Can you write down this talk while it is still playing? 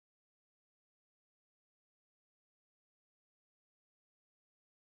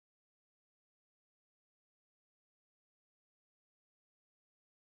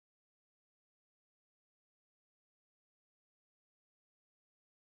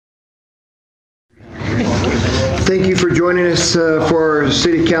joining us for our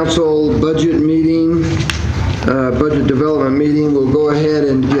City Council budget meeting, budget development meeting. We'll go ahead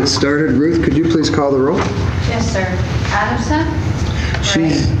and get started. Ruth, could you please call the roll? Yes, sir. Adamson?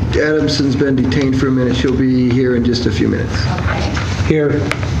 Adamson's been detained for a minute. She'll be here in just a few minutes. Okay. Here.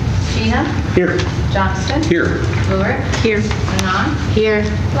 Sheehan? Here. Johnston? Here. Blewett? Here. Manon? Here.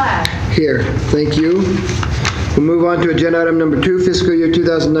 Glad? Here. Thank you. We'll move on to agenda item number 2, fiscal year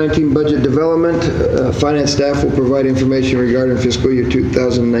 2019 budget development. Finance staff will provide information regarding fiscal year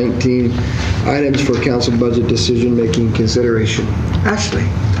 2019 items for council budget decision-making consideration. Ashley.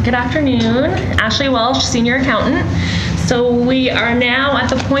 Good afternoon. Ashley Welsh, senior accountant. So we are now at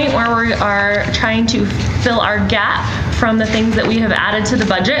the point where we are trying to fill our gap from the things that we have added to the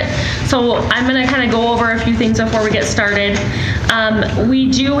budget. So I'm going to kind of go over a few things before we get started. We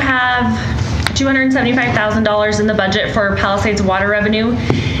do have $275,000 in the budget for Palisades water revenue.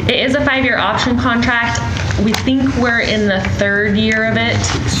 It is a 5-year option contract. We think we're in the 3rd year of it,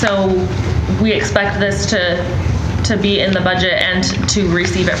 so we expect this to be in the budget and to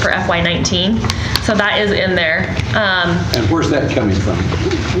receive it for FY19. So that is in there. And where's that coming from?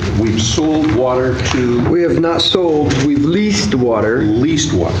 We've sold water to... We have not sold. We've leased water.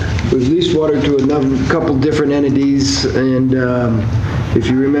 Leased water. We've leased water to a couple different entities, and if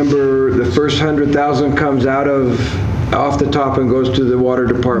you remember, the first 100,000 comes off the top and goes to the water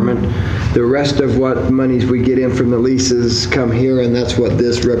department. The rest of what monies we get in from the leases come here, and that's what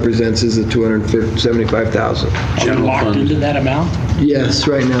this represents, is the $275,000. Are we locked into that amount? Yes,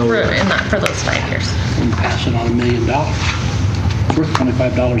 right now. For those 5 years. We pass it on $1 million. It's worth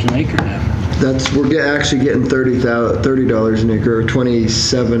 $25 an acre now. We're actually getting $30 an acre, or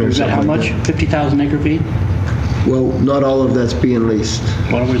 27 or Is that something. how much? 50,000 acre feet? Well, not all of that's being leased.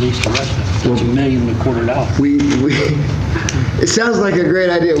 Why don't we lease the rest of it? It's $1.25 million. It sounds like a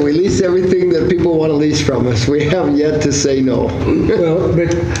great idea. We lease everything that people want to lease from us. We have yet to say no. Well,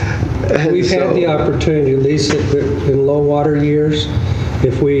 but we've had the opportunity to lease it, but in low water years,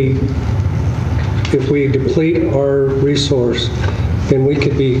 if we deplete our resource, then we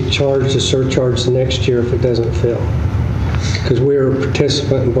could be charged a surcharge the next year if it doesn't fill. Because we're a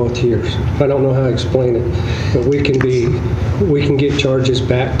participant in both years. I don't know how to explain it, but we can get charges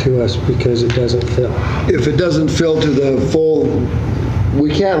back to us because it doesn't fill. If it doesn't fill to the full, we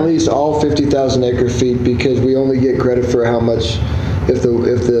can't lease all 50,000 acre feet because we only get credit for how much. If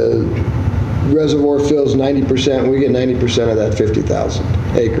the reservoir fills 90%, we get 90% of that 50,000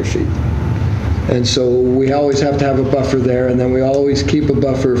 acre feet. And so we always have to have a buffer there, and then we always keep a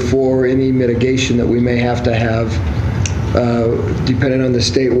buffer for any mitigation that we may have to have. Depending on the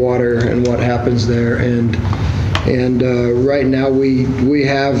state water and what happens there, and right now we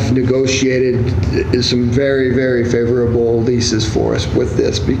have negotiated some very, very favorable leases for us with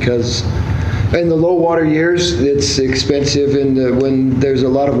this, because in the low water years it's expensive, and when there's a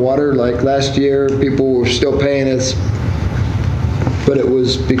lot of water, like last year, people were still paying us, but it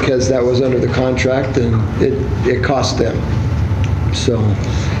was because that was under the contract and it cost them. So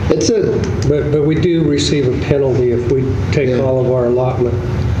but we do receive a penalty if we take all of our allotment,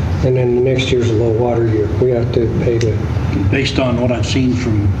 and then the next year's a low water year. We have to pay the... Based on what I've seen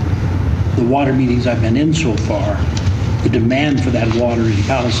from the water meetings I've been in so far, the demand for that water in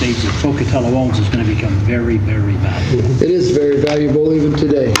Palisades that Pocatello owns is going to become very, very valuable. It is very valuable even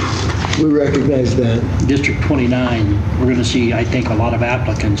today. We recognize that. District 29, we're going to see, I think, a lot of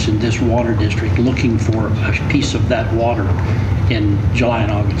applicants in this water district looking for a piece of that water in July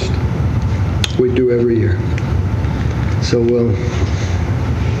and August. We do every year. So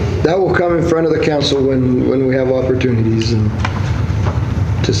that will come in front of the council when we have opportunities and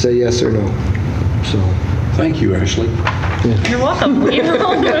to say yes or no. So thank you, Ashley. Yeah. You're welcome. We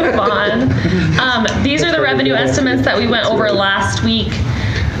will move on. These are the revenue estimates that we went over last week.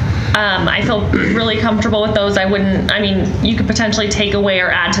 I feel really comfortable with those. You could potentially take away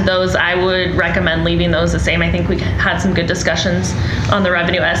or add to those. I would recommend leaving those the same. I think we had some good discussions on the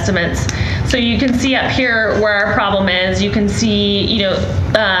revenue estimates. So you can see up here where our problem is. You can see,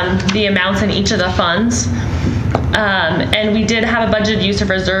 the amounts in each of the funds. And we did have a budgeted use of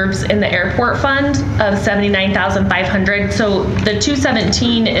reserves in the airport fund of $79,500. So the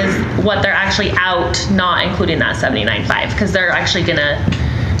 217 is what they're actually out, not including that 79.5, because they're actually gonna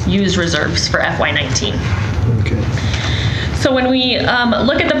use reserves for FY19. Okay. So when we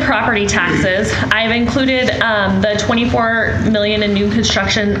look at the property taxes, I've included the $24 million in new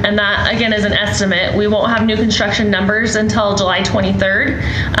construction, and that again is an estimate. We won't have new construction numbers until July 23rd.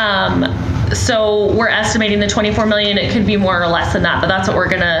 So we're estimating the $24 million. It could be more or less than that, but that's what we're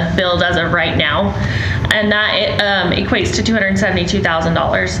gonna build as of right now. And that equates to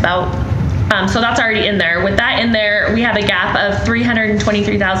 $272,000 about. So that's already in there. With that in there, we have a gap of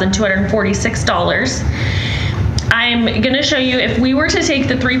 $323,246. I'm going to show you if we were to take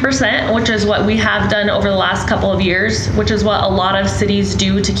the 3%, which is what we have done over the last couple of years, which is what a lot of cities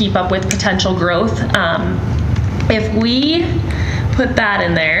do to keep up with potential growth. If we put that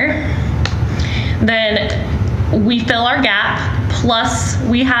in there, then we fill our gap, plus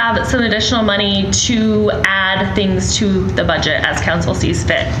we have some additional money to add things to the budget as council sees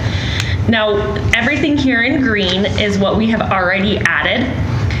fit. Now, everything here in green is what we have already added.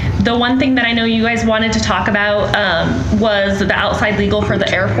 The one thing that I know you guys wanted to talk about was the outside legal for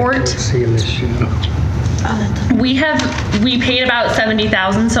the airport. Seeing this shit. We paid about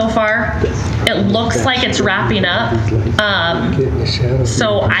 $70,000 so far. It looks like it's wrapping up.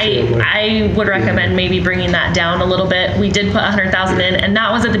 So I would recommend maybe bringing that down a little bit. We did put $100,000 in, and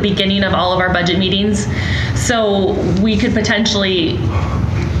that was at the beginning of all of our budget meetings. So we could potentially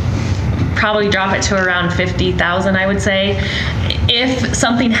probably drop it to around $50,000, I would say. If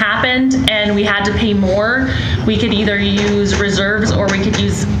something happened and we had to pay more, we could either use reserves or we could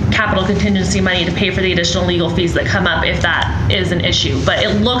use capital contingency money to pay for the additional legal fees that come up if that is an issue. But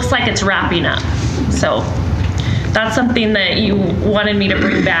it looks like it's wrapping up. So that's something that you wanted me to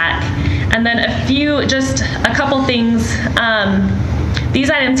bring back. And then just a couple things. These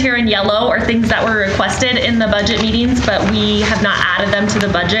items here in yellow are things that were requested in the budget meetings, but we have not added them to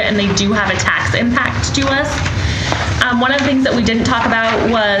the budget, and they do have a tax impact to us. One of the things that we didn't talk about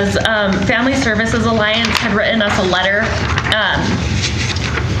was Family Services Alliance had written us a letter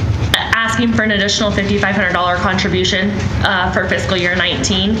asking for an additional $5,500 contribution for fiscal year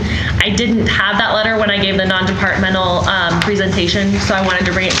 19. I didn't have that letter when I gave the non-departmental presentation, so I wanted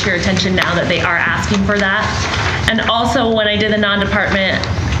to bring it to your attention now that they are asking for that. And also when I did the non-department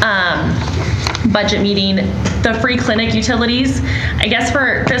budget meeting, the free clinic utilities, I guess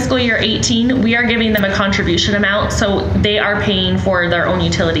for fiscal year 18, we are giving them a contribution amount, so they are paying for their own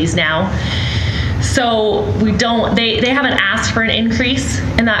utilities now. So they haven't asked for an increase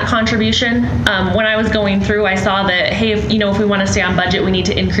in that contribution. When I was going through, I saw that, hey, if we want to stay on budget, we need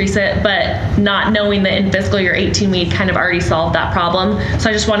to increase it, but not knowing that in fiscal year 18, we kind of already solved that problem. So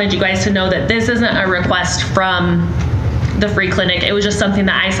I just wanted you guys to know that this isn't a request from the free clinic. It was just something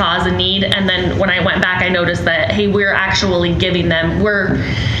that I saw as a need. And then when I went back, I noticed that, hey, we're actually giving them,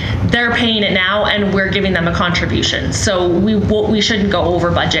 they're paying it now and we're giving them a contribution. So we shouldn't go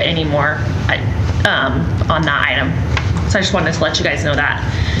over budget anymore on that item. So I just wanted to let you guys know that.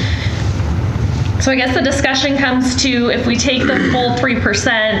 So I guess the discussion comes to, if we take the full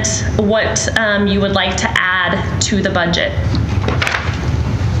 3%, what you would like to add to the budget.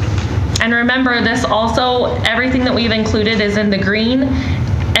 And remember, this also, everything that we've included is in the green,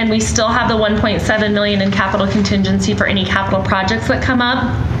 and we still have the $1.7 million in capital contingency for any capital projects that come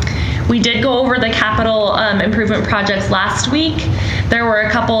up. We did go over the capital improvement projects last week. There were a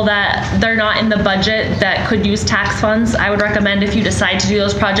couple that they're not in the budget that could use tax funds. I would recommend, if you decide to do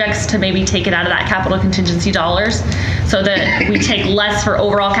those projects, to maybe take it out of that capital contingency dollars so that we take less for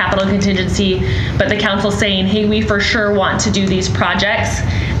overall capital contingency, but the council's saying, hey, we for sure want to do these projects.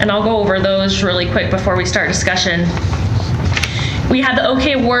 And I'll go over those really quick before we start discussion. We had the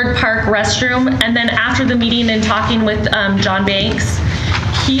OK Ward Park restroom, and then after the meeting and talking with John Banks,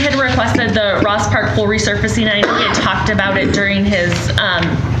 he had requested the Ross Park pool resurfacing, and I know he had talked about it during his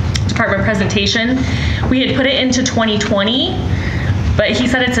department presentation. We had put it into 2020, but he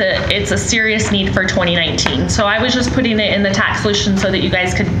said it's a serious need for 2019. So I was just putting it in the tax solution so that you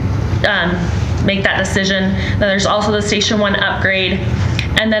guys could make that decision. Then there's also the Station 1 upgrade.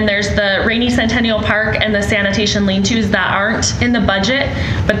 And then there's the Rainy Centennial Park and the sanitation lean-tos that aren't in the budget,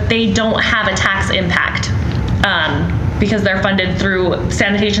 but they don't have a tax impact because they're funded through,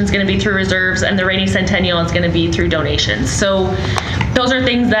 sanitation's gonna be through reserves, and the Rainy Centennial is gonna be through donations. So those are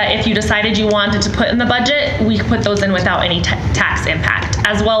things that if you decided you wanted to put in the budget, we could put those in without any tax impact,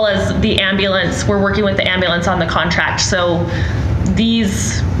 as well as the ambulance. We're working with the ambulance on the contract. So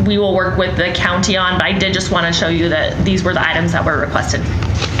these we will work with the county on, but I did just want to show you that these were the items that were requested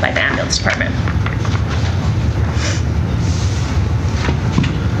by the ambulance department.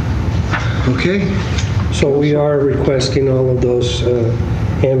 Okay. So we are requesting all of those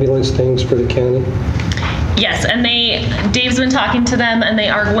ambulance things for the county? Yes, and Dave's been talking to them, and they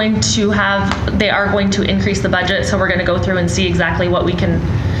are going to increase the budget, so we're going to go through and see exactly what we can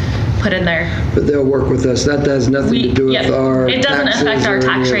put in there. But they'll work with us. That has nothing to do with our it doesn't affect our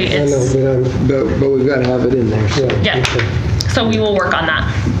tax rate. I know, but we've got to have it in there. Yeah. Okay. So we will work on that.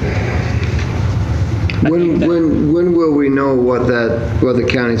 When will we know what the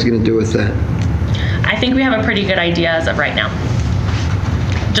county's going to do with that? I think we have a pretty good idea as of right now.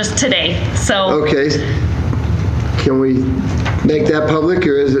 just today. So Okay. Can we make that public,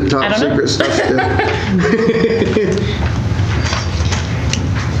 or is it top I don't know. secret stuff still?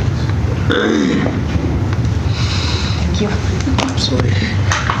 Absolutely.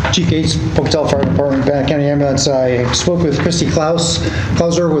 Chief Gates, Pocatello Fire Department, Bannock County Ambulance. I spoke with Christy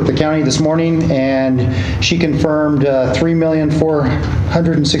Klauser with the county this morning, and she confirmed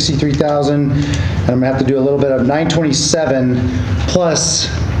 $3,463,000, and I'm gonna have to do a little bit of 927 plus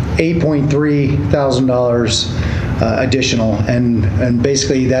 $8,300 additional, and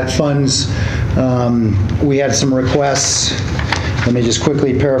basically that funds. We had some requests. Let me just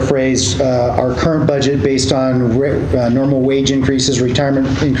quickly paraphrase our current budget based on normal wage increases, retirement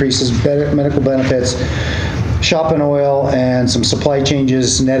increases, medical benefits, shop and oil, and some supply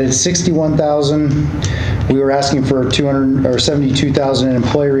changes netted 61,000. We were asking for 72,000 in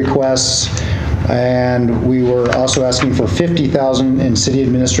employee requests, and we were also asking for 50,000 in city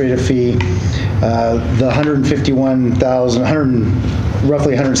administrative fee. The 151,000,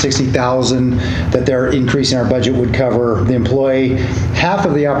 roughly 160,000 that they're increasing our budget would cover the employee, half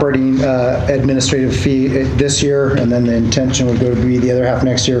of the operating administrative fee this year, and then the intention would go to be the other half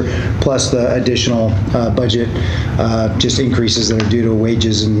next year, plus the additional budget just increases that are due to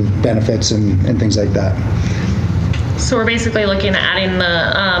wages and benefits and things like that. So we're basically looking at adding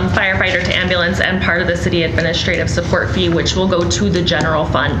the firefighter to ambulance and part of the city administrative support fee, which will go to the general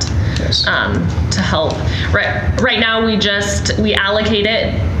fund. Yes. To help. Right now we allocate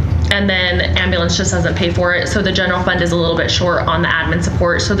it, and then ambulance just doesn't pay for it. So the general fund is a little bit short on the admin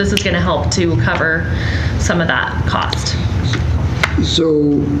support. So this is going to help to cover some of that cost.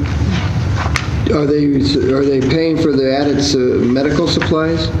 So are they paying for the added medical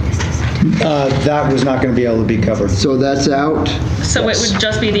supplies? That was not going to be able to be covered. So that's out? So it would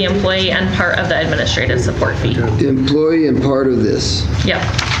just be the employee and part of the administrative support fee. Employee and part of this. Yep.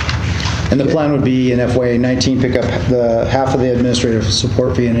 And the plan would be in FY19 pick up the half of the administrative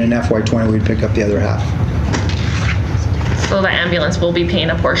support fee, and in FY20 we'd pick up the other half. So the ambulance will be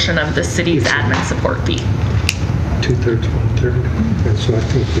paying a portion of the city's admin support fee. 2/3, 1/3. And so I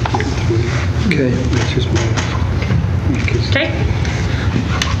think we get 3. Okay. That's just my. Okay.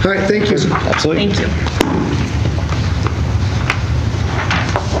 All right, thank you. Absolutely. Thank you.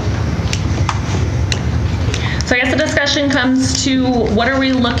 So I guess the discussion comes to what are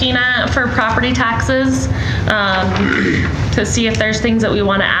we looking at for property taxes, to see if there's things that we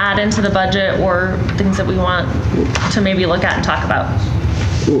want to add into the budget or things that we want to maybe look at and talk about.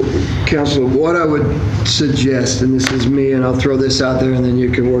 Well, Council, what I would suggest, and this is me, and I'll throw this out there and then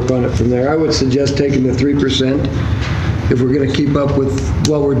you can work on it from there. I would suggest taking the 3%. If we're going to keep up with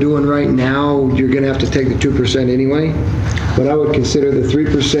what we're doing right now, you're going to have to take the 2% anyway. But I would consider the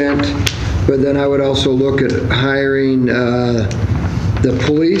 3%, but then I would also look at hiring the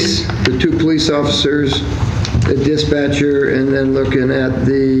police, the 2 police officers, the dispatcher, and then looking at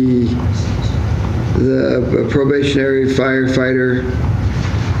the probationary firefighter.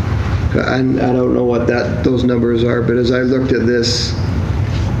 I don't know what those numbers are, but as I looked at this,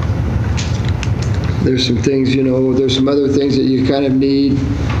 there's some things, there's some other things that you kind of need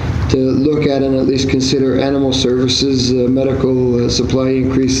to look at and at least consider. Animal services, medical supply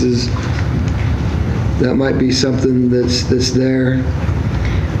increases. That might be something that's there.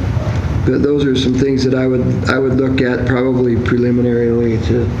 But those are some things that I would look at probably preliminarily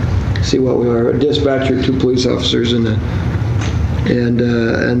to see what we are. A dispatcher, 2 police officers, and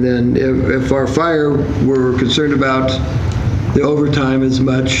then if our fire, we're concerned about the overtime as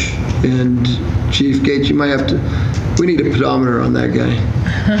much, and Chief Gates, you might have to, we need a pedometer on that guy.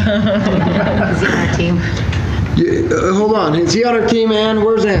 Is he on our team? Hold on, is he on our team, Ann?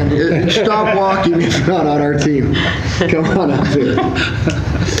 Where's Ann? Stop walking if you're not on our team. Come on up here.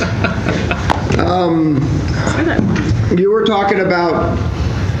 You were talking about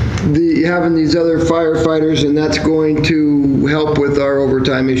having these other firefighters, and that's going to help with our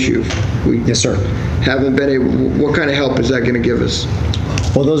overtime issue. Yes, sir. Haven't been able, what kind of help is that going to give us?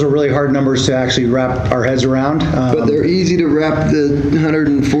 Well, those are really hard numbers to actually wrap our heads around. But they're easy to wrap the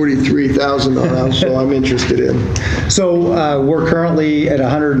 143,000 around, so I'm interested in. So we're currently at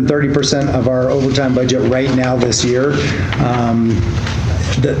 130% of our overtime budget right now this year.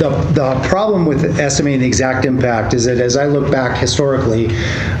 The problem with estimating the exact impact is that as I look back historically,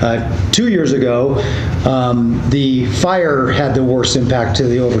 2 years ago, the fire had the worst impact to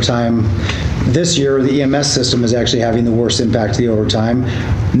the overtime. This year, the EMS system is actually having the worst impact to the overtime.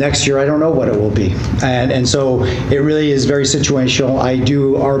 Next year, I don't know what it will be. And so it really is very situational. I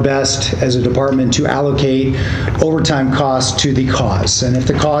do our best as a department to allocate overtime costs to the cause. And if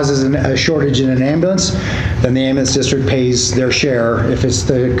the cause is a shortage in an ambulance, then the ambulance district pays their share. If it's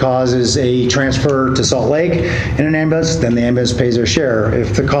the cause is a transfer to Salt Lake in an ambulance, then the ambulance pays their share.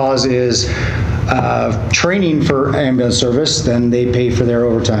 If the cause is training for ambulance service, then they pay for their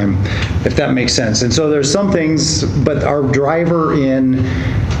overtime, if that makes sense. And so there's some things, but our driver in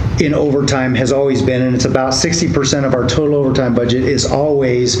overtime has always been, and it's about 60% of our total overtime budget is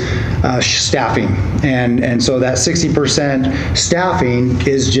always staffing. And so that 60% staffing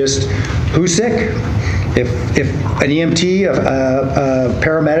is just who's sick. If an EMT, a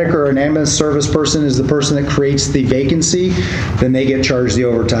paramedic, or an ambulance service person is the person that creates the vacancy, then they get charged the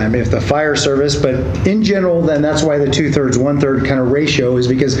overtime. If the fire service, but in general, then that's why the 2/3, 1/3 kind of ratio is,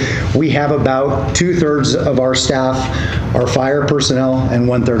 because we have about 2/3 of our staff are fire personnel and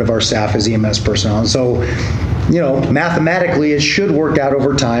 1/3 of our staff is EMS personnel. And so, mathematically, it should work out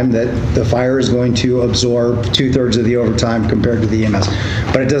over time that the fire is going to absorb 2/3 of the overtime compared to the EMS,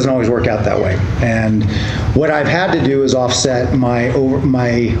 but it doesn't always work out that way. And what I've had to do is offset my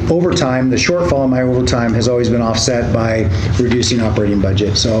overtime. The shortfall in my overtime has always been offset by reducing operating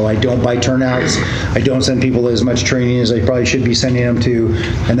budget. So I don't buy turnouts. I don't send people as much training as I probably should be sending them to,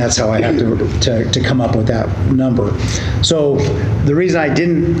 and that's how I have to come up with that number. So the reason I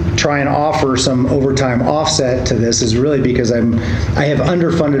didn't try and offer some overtime offset to this is really because I have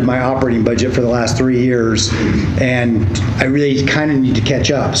underfunded my operating budget for the last 3 years, and I really kind of need to catch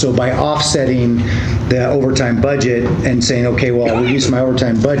up. So by offsetting the overtime budget and saying, okay, well, I'll reduce my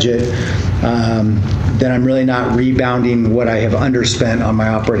overtime budget, then I'm really not rebounding what I have underspent on my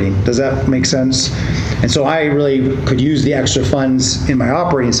operating. Does that make sense? And so I really could use the extra funds in my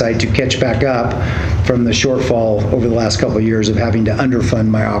operating side to catch back up from the shortfall over the last couple of years of having to underfund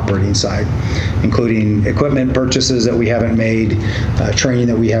my operating side, including equipment purchases that we haven't made, training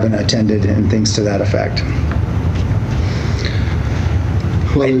that we haven't attended, and things to that effect.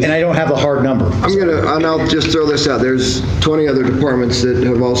 And I don't have a hard number. And I'll just throw this out. There's 20 other departments that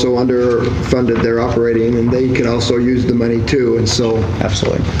have also underfunded their operating, and they can also use the money too. And so,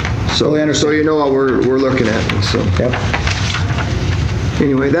 absolutely. So you know what we're looking at. And so, yep.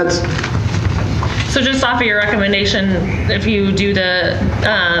 Anyway, that's. So just off of your recommendation, if you do the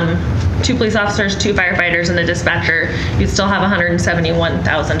 2 police officers, 2 firefighters, and the dispatcher, you'd still have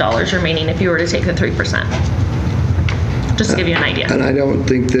 $171,000 remaining if you were to take the 3%. Just to give you an idea. And I don't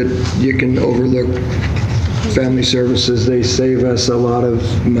think that you can overlook family services. They save us a lot of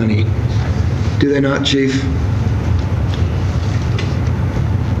money. Do they not, Chief?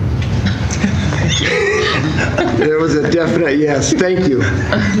 There was a definite yes. Thank you.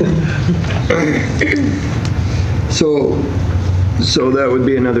 So that would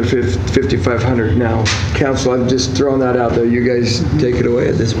be another $5,500 now. Council, I've just thrown that out there. You guys take it away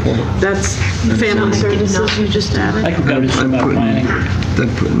at this point. That's family services you just added? I could go to some planning.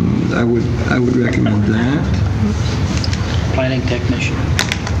 I would recommend that. Planning technician.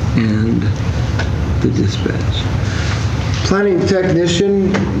 And the dispatch. Planning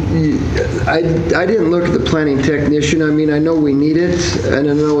technician, I didn't look at the planning technician. I mean, I know we need it, and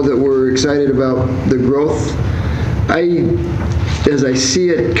I know that we're excited about the growth. As I see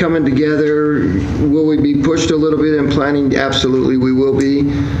it coming together, will we be pushed a little bit in planning? Absolutely, we will be.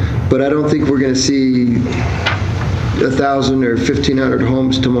 But I don't think we're going to see 1,000 or 1,500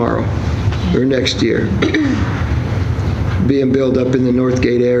 homes tomorrow or next year being built up in the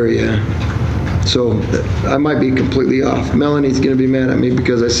Northgate area. So I might be completely off. Melanie's going to be mad at me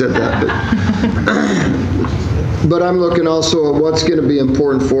because I said that. But I'm looking also at what's going to be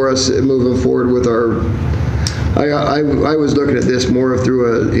important for us moving forward with our. I was looking at this more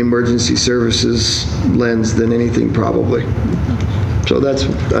through an emergency services lens than anything, probably. So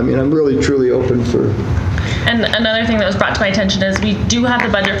I'm really truly open for. And another thing that was brought to my attention is we do have the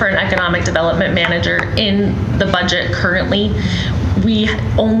budget for an economic development manager in the budget currently. We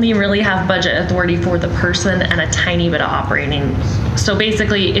only really have budget authority for the person and a tiny bit of operating. So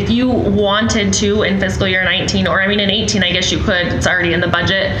basically, if you wanted to in fiscal year 19, or in 18, I guess you could, it's already in the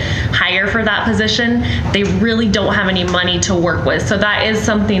budget, hire for that position, they really don't have any money to work with. So that is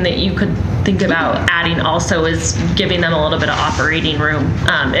something that you could think about adding also, is giving them a little bit of operating room,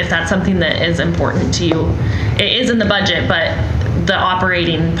 if that's something that is important to you. It is in the budget, but the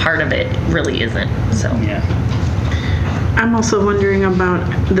operating part of it really isn't. So yeah. I'm also wondering about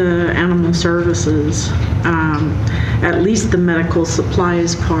the animal services, at least the medical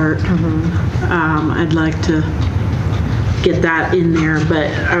supplies part. I'd like to get that in there, but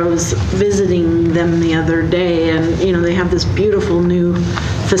I was visiting them the other day, and, they have this beautiful new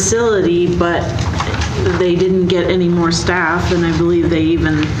facility, but they didn't get any more staff, and I believe they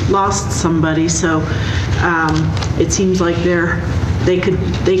even lost somebody, so it seems like they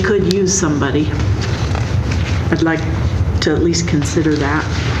could use somebody. I'd like to at least consider that.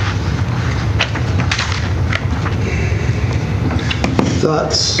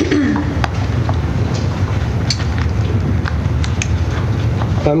 Thoughts?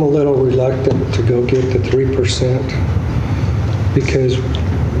 I'm a little reluctant to go get the 3% because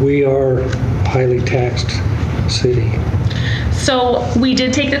we are a highly taxed city. So we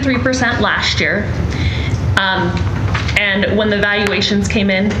did take the 3% last year. And when the valuations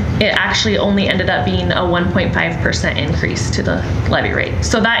came in, it actually only ended up being a 1.5% increase to the levy rate.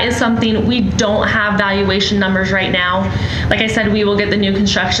 So that is something, we don't have valuation numbers right now. Like I said, we will get the new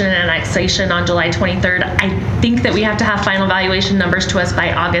construction and annexation on July 23rd. I think that we have to have final valuation numbers to us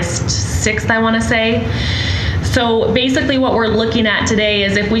by August 6th, I want to say. So basically what we're looking at today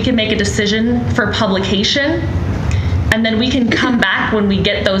is if we can make a decision for publication, and then we can come back when we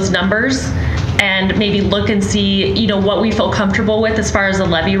get those numbers and maybe look and see, what we feel comfortable with as far as the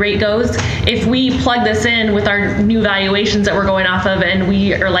levy rate goes. If we plug this in with our new valuations that we're going off of and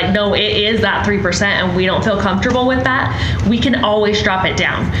we are like, no, it is that 3% and we don't feel comfortable with that, we can always drop it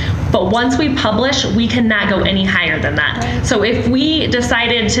down. But once we publish, we cannot go any higher than that. So if we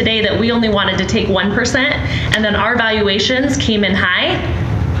decided today that we only wanted to take 1% and then our valuations came in high,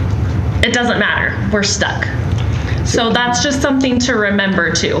 it doesn't matter, we're stuck. So that's just something to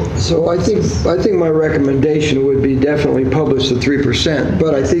remember too. So I think my recommendation would be definitely publish the 3%.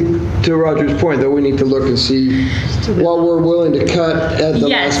 But I think, to Roger's point, though, we need to look and see what we're willing to cut at the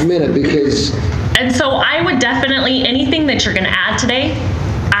last minute, because. And so I would definitely, anything that you're going to add today,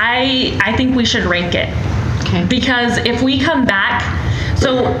 I think we should rank it. Okay. Because if we come back,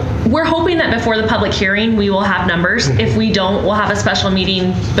 so we're hoping that before the public hearing we will have numbers. If we don't, we'll have a special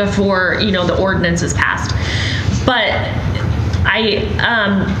meeting before the ordinance is passed. But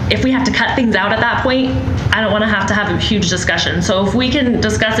if we have to cut things out at that point, I don't want to have a huge discussion. So if we can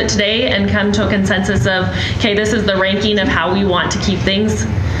discuss it today and come to a consensus of, okay, this is the ranking of how we want to keep things,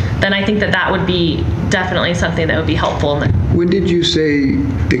 then I think that would be definitely something that would be helpful. When did you say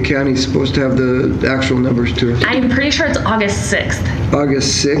the county's supposed to have the actual numbers to us? I'm pretty sure it's August 6th.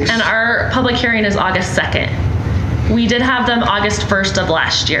 August 6th? And our public hearing is August 2nd. We did have them August 1st of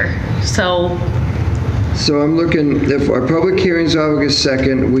last year. So I'm looking, if our public hearing's August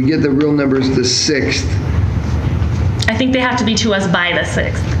 2nd, we get the real numbers the 6th. I think they have to be to us by the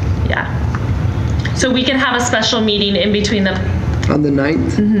 6th, yeah. So we can have a special meeting in between the... On the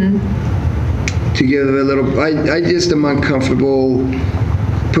 9th? Mm-hmm. To give a little, I just am uncomfortable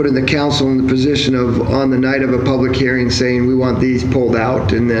putting the council in the position of, on the night of a public hearing, saying we want these pulled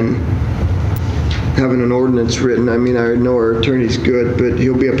out, and then having an ordinance written. I mean, I know our attorney's good, but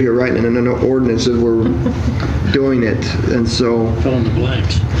he'll be up here writing an ordinance as we're doing it, and so. Fill in the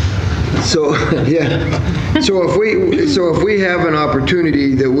blanks. So, yeah. So if we have an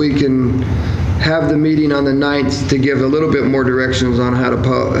opportunity that we can have the meeting on the 9th to give a little bit more directions on how to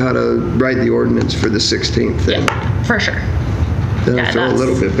write the ordinance for the 16th, then. Yeah, for sure. Then I feel a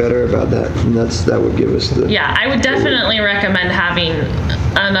little bit better about that, and that would give us the. Yeah, I would definitely recommend having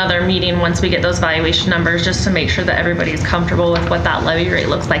another meeting once we get those valuation numbers, just to make sure that everybody's comfortable with what that levy rate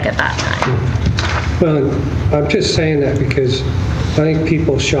looks like at that time. Well, I'm just saying that because I think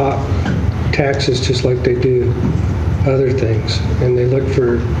people shop taxes just like they do other things, and they look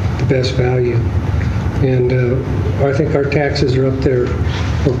for the best value. And I think our taxes are up there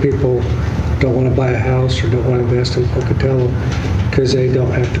where people don't want to buy a house or don't want to invest in Pocatello because they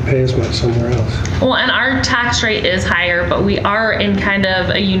don't have to pay as much somewhere else. Well, and our tax rate is higher, but we are in kind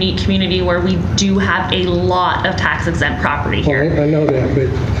of a unique community where we do have a lot of tax exempt property here. Well, I know that, but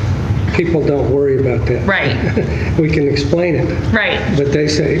people don't worry about that. Right. We can explain it. Right. But they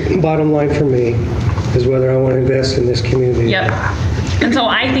say, bottom line for me is whether I want to invest in this community. Yep. And so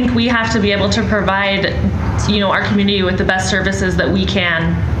I think we have to be able to provide, our community with the best services that we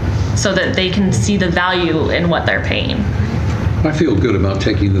can, so that they can see the value in what they're paying. I feel good about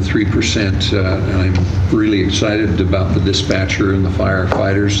taking the 3%, and I'm really excited about the dispatcher and the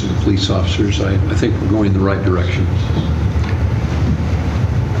firefighters and the police officers. I think we're going in the right direction.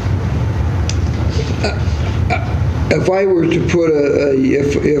 If I were to put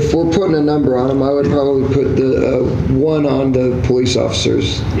if we're putting a number on them, I would probably put the 1 on the police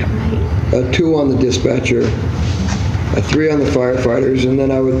officers, a 2 on the dispatcher, a 3 on the firefighters, and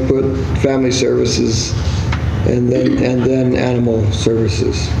then I would put family services, and then animal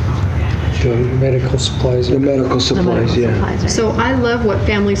services. The medical supplies. The medical supplies, yeah. So I love what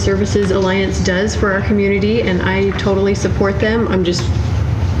Family Services Alliance does for our community, and I totally support them. I'm just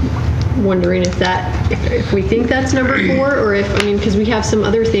wondering if we think that's number 4, or if, I mean, because we have some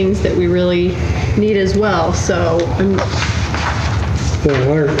other things that we really need as well, so I'm...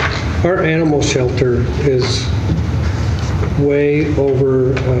 Well, our animal shelter is way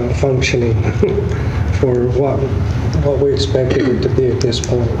over functioning for what we expected it to be at this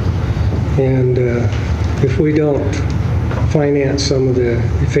point. And if we don't finance some of the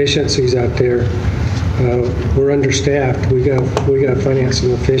efficiencies out there, we're understaffed. We got to finance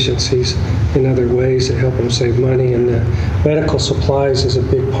some efficiencies in other ways that help them save money. And the medical supplies is a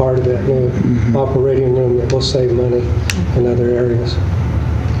big part of that new operating room that will save money in other areas.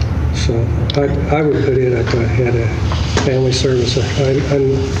 So I would put it at the head of family service.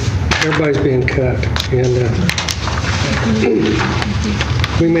 Everybody's being cut, and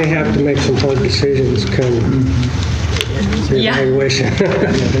we may have to make some hard decisions come the evaluation.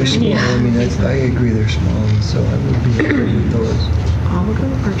 They're small. I mean, I agree they're small, so I would be agree with those. I'll go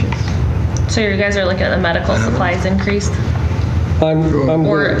to purchase. So you guys are looking at the medical supplies increase? I'm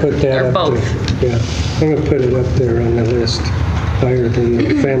going to put that or up both? there. Yeah, I'm going to put it up there on the list, higher than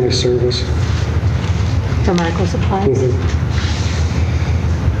the family service. For medical supplies?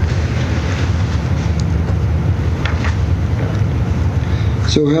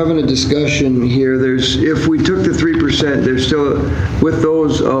 So we're having a discussion here. If we took the 3%, there's still, with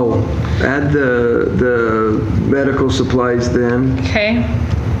those, add the medical supplies then, Okay,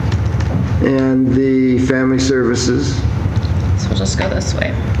 and the family services. so we'll just go this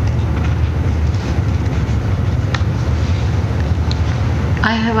way.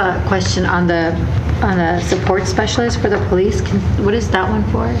 I have a question on the support specialist for the police. What is that one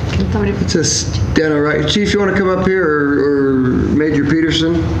for? Can somebody? It's a steno, right? Chief, you want to come up here, or Major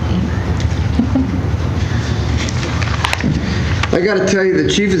Peterson? I got to tell you, the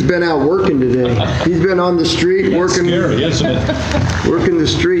chief has been out working today. He's been on the street working. Scary, isn't it? Working the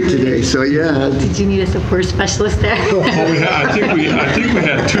street today. So yeah. Did you need a support specialist there? Well, I think we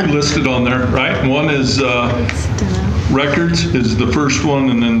had 2 listed on there, right? One is records is the first one,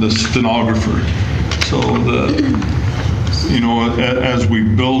 and then the stenographer. So as we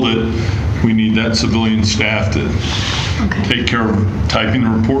build it, we need that civilian staff to take care of typing the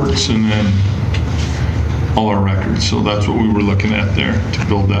reports and then all our records. So that's what we were looking at there, to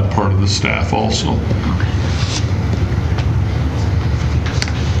build that part of the staff also.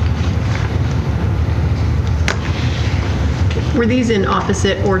 Were these in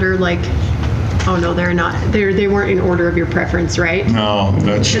opposite order, like, oh no, they're not. They weren't in order of your preference, right? No,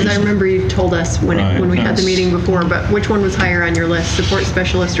 that's Because I remember you told us when we had the that's- meeting before, but which one was higher on your list, support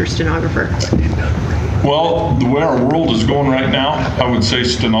specialist or stenographer? Well, the way our world is going right now, I would say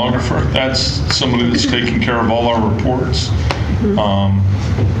stenographer. That's somebody that's taking care of all our reports.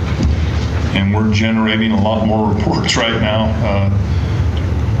 And we're generating a lot more reports right now.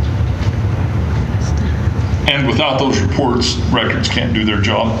 And without those reports, records can't do their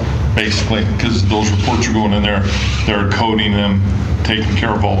job, basically, because those reports are going in there, they're coding them, taking care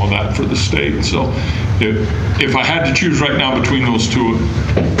of all of that for the state. So if I had to choose right now between those 2,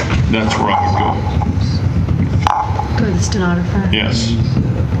 that's where I would go. Go to the stenographer. Yes.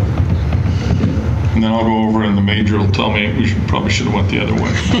 And then I'll go over and the major will tell me we probably should have went the other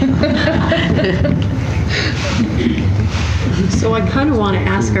way. So I kind of want to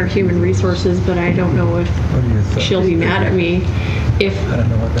ask our human resources, but I don't know if she'll be mad at me. I don't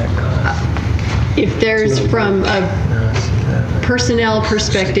know what that costs. If there's, from a personnel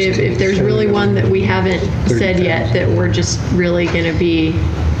perspective, if there's really one that we haven't said yet that we're just really going to be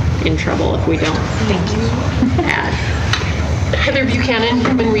in trouble if we don't add. Heather Buchanan,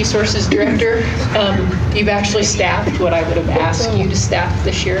 Human Resources Director. You've actually staffed what I would have asked you to staff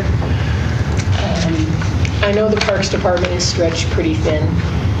this year. I know the Parks Department is stretched pretty thin.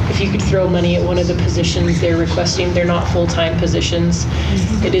 If you could throw money at one of the positions they're requesting, they're not full-time positions.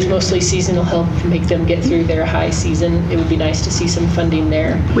 It is mostly seasonal help to make them get through their high season. It would be nice to see some funding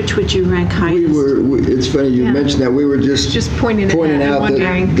there. Which would you rank highest? It's funny you mentioned that. We were just pointing out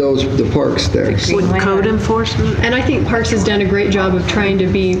wondering. that the parks there. With code enforcement? And I think Parks has done a great job of trying to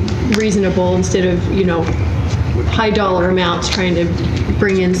be reasonable instead of, high dollar amounts, trying to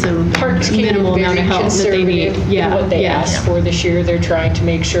bring in some Parks came in minimal amount of very help that they need. conservative in what they asked for this year. They're trying to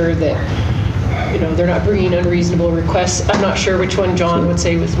make sure that, they're not bringing unreasonable requests. I'm not sure which one John would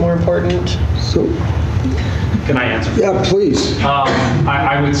say was more important. So, can I answer? Yeah, please.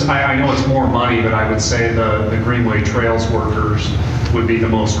 I know it's more money, but I would say the Greenway Trails workers would be the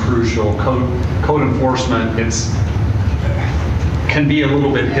most crucial. Code enforcement, can be a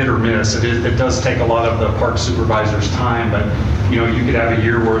little bit hit or miss. It does take a lot of the park supervisor's time, but you could have a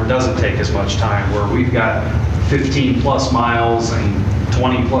year where it doesn't take as much time, where we've got 15 plus miles and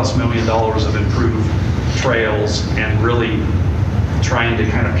 20 plus $1 million of improved trails, and really trying to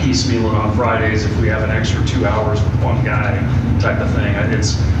kind of piecemeal it on Fridays if we have an extra 2 hours with one guy type of thing.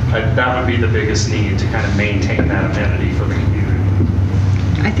 That would be the biggest need, to kind of maintain that amenity for the community.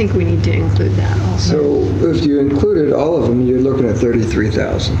 I think we need to include that also. So if you included all of them, you're looking at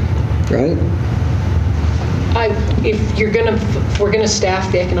 33,000, right? If we're gonna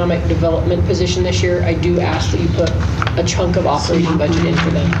staff the economic development position this year, I do ask that you put a chunk of operating budget in for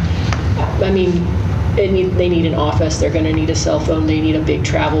them. I mean, they need an office, they're gonna need a cell phone, they need a big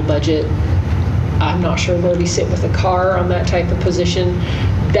travel budget. I'm not sure where we sit with a car on that type of position.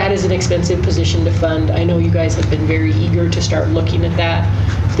 That is an expensive position to fund. I know you guys have been very eager to start looking at that.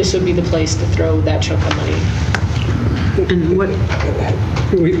 This would be the place to throw that chunk of money. And what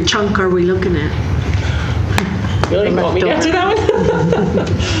chunk are we looking at? Really? Want me to answer that one?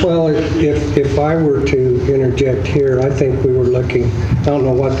 Well, if I were to interject here, I think we were looking, I don't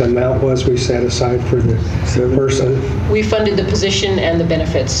know what the amount was we set aside for the person. We funded the position and the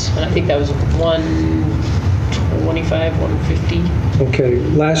benefits, and I think that was 125, 150. Okay,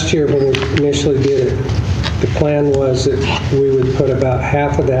 last year when we initially did it, the plan was that we would put about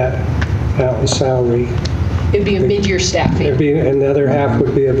half of that out in salary. It'd be a mid-year staffing. And the other half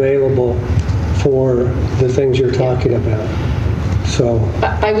would be available for the things you're talking about. So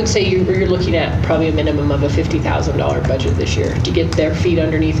I would say you're looking at probably a minimum of a $50,000 budget this year to get their feet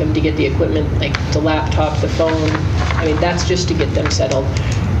underneath them, to get the equipment, like the laptop, the phone. I mean, that's just to get them settled.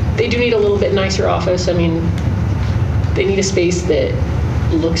 They do need a little bit nicer office. I mean, they need a space that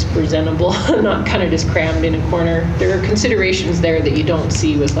looks presentable, not kind of just crammed in a corner. There are considerations there that you don't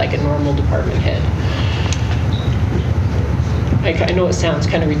see with like a normal department head. I know it sounds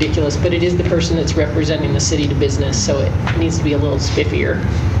kind of ridiculous, but it is the person that's representing the city to business, so it needs to be a little spiffier.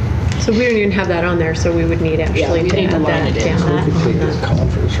 So we don't even have that on there, so we would need actually we to need to add line that it in. down. we could take this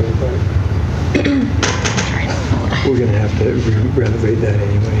conference room, but we're going to have to renovate that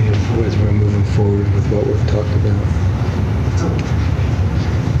anyway as we're moving forward with what we've talked about.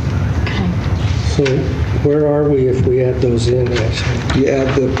 So where are we if we add those in, Ashley? You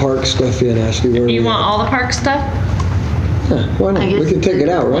add the park stuff in, Ashley. Where are You we want at? all the park stuff? Yeah, why not? We can take it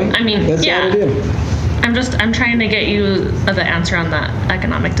out, right? I mean, Let's yeah. add it in. I'm trying to get you the answer on that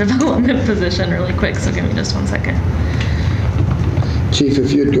economic development position really quick, so give me just 1 second. Chief,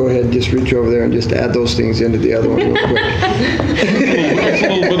 if you'd go ahead and just reach over there and just add those things into the other one real quick. That's a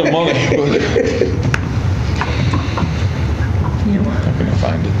little bit of money, but You want? I'm gonna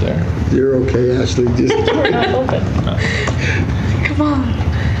find it there. You're okay, Ashley. Just We're not open. Come on.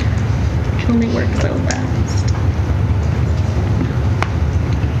 It can only work so fast.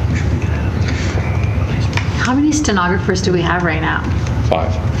 How many stenographers do we have right now?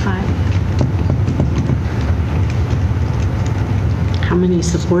 5. 5. How many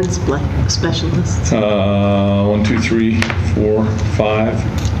support specialists? 1, 2, 3, 4,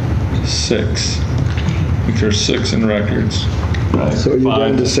 5, 6. I think there's 6 in records. Right. so you're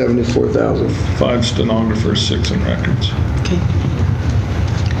down to 74,000. 5 stenographers, 6 in records. Okay.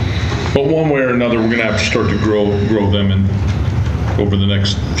 But one way or another, we're gonna have to start to grow them in over the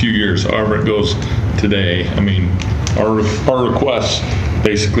next few years, however it goes today. I mean, our requests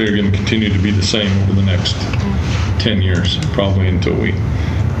basically are gonna continue to be the same over the next 10 years, probably until we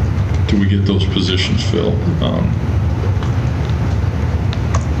get those positions filled.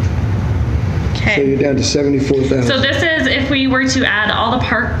 So you're Okay. down to 74,000. So this is if we were to add all the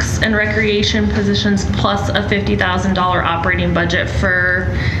parks and recreation positions plus a $50,000 operating budget for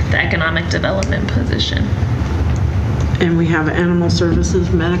the economic development position. And we have animal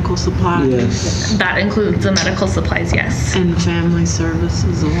services, medical supplies. Yes. That includes the medical supplies, yes. And family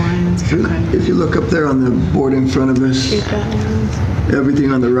services alliance. Okay. If you look up there on the board in front of us,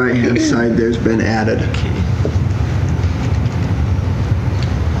 everything on the right-hand side there's been added.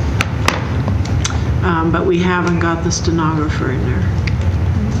 But we haven't got the stenographer in there.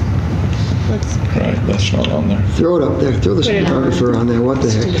 Right, that's not on there. Throw it up there. Throw the stenographer on there. What the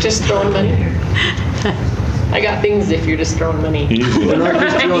heck? Just throwing money. I got things if you're just throwing money. We're not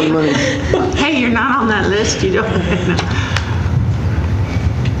just throwing money. Hey, you're not on that list, you don't.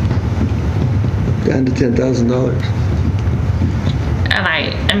 Down to $10,000. And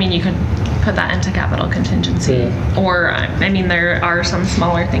I mean, you could put that into capital contingency. Or, I mean, there are some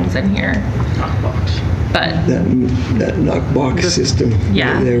smaller things in here. But That knockbox system.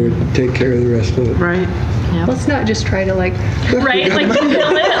 Yeah. They would take care of the rest of it. Right. Let's not just try to like. right, like to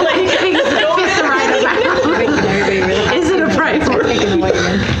build it, like Is it a priority?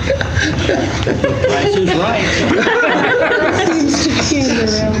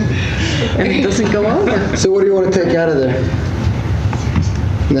 So what do you want to take out of there?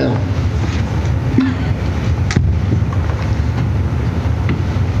 No.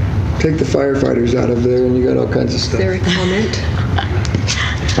 Take the firefighters out of there and you got all kinds of Is stuff. there a comment?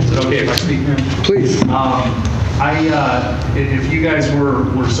 Is it okay if I speak now? Please. If you guys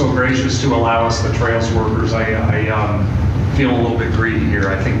were so gracious to allow us the trails workers, I feel a little bit greedy here.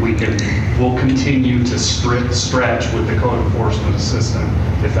 I think we'll continue to stretch with the code enforcement assistant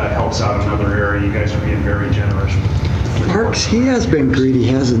if that helps out another area. You guys are being very generous. Marks, he has been greedy,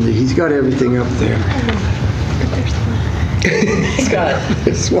 hasn't he? He's got everything up there. He's got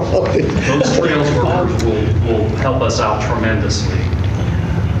it. Swallowed it. Those trails workers will help us out tremendously.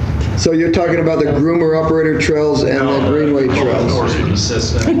 So you're talking about the groomer operator trails and the greenway Code trails. enforcement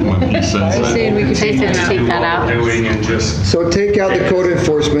assistant. I'm saying we could take that out. Take that out. Doing and just So take out the code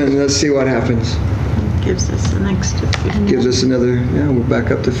enforcement and let's see what happens. Gives us an extra 50. Gives us another, yeah, we're back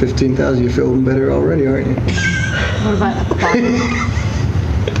up to 15,000. You're feeling better already, aren't you? What about at the bottom?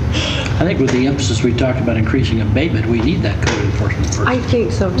 I think with the emphasis we talked about increasing abatement, we need that code enforcement person. I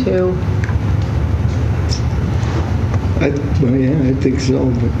think so too. Well, yeah, I think so,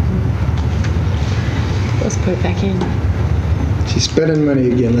 but Let's put it back in. she's spending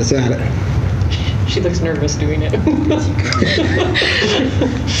money again. Let's add it. She looks nervous doing it.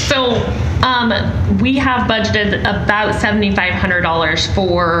 So, we have budgeted about $7,500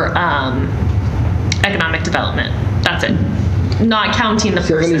 for economic development. That's it. Not counting the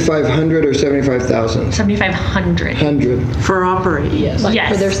person. 7,500 or 75,000? 7,500. 100. For operating. Yes. Like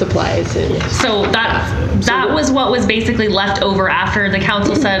Yes. for their supplies. And So that was what was basically left over after the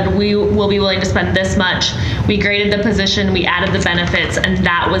council said we will be willing to spend this much. We graded the position, we added the benefits, and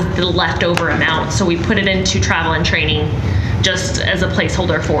that was the leftover amount. So we put it into travel and training just as a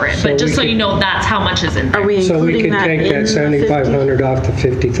placeholder for it. So But just we so you know, that's how much is in there. Are we So we including could that take in that the 7,500 off to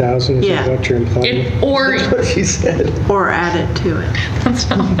 50,000, is Yeah. that what you're implying? Or That's what she said. 50? Or add it to it? that's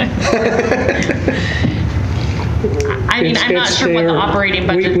not I mean, I'm not It's sure what the there. operating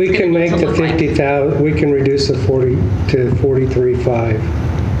budget We is can going to make the look like. 50,000, we can reduce the 40 to 43.5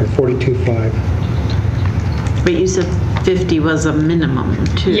 or 42.5. But you said 50 was a minimum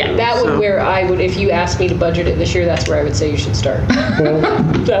too. Yeah, that would so- where I would, if you asked me to budget it this year, that's where I would say you should start. Well,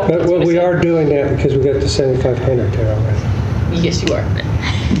 That's but what I we said. are doing that because we got the 7,500 there already. Yes, you are.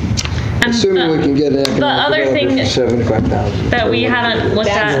 And Assuming we can get an economic other developer thing for 75,000. that we haven't looked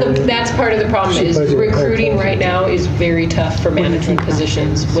at. That's part of the problem is recruiting right now is very tough for management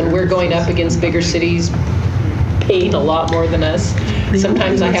positions. When we're going up against bigger cities, paying a lot more than us,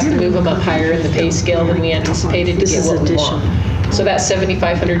 sometimes I have to move them up higher in the pay scale than we anticipated to This get is what we additional. want. So that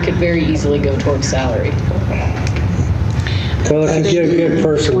 7,500 could very easily go towards salary. Well, if you get a good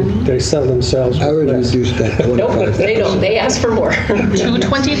person, they sell themselves I would with less. reduce that to Nope, 25,000. they don't. They ask for more.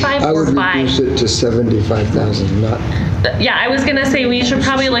 225 I or would 5? reduce it to 75,000, not, Yeah, I was gonna say we should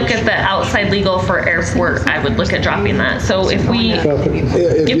probably look at the outside legal for airport. I would look at dropping that. So if we if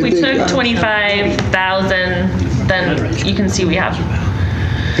if you we think- took 25,000, then you can see we have.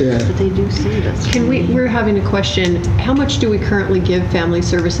 yeah. But they do say this. we're having a question. How much do we currently give Family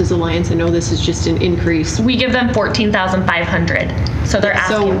Services Alliance? I know this is just an increase. We give them 14,500, so they're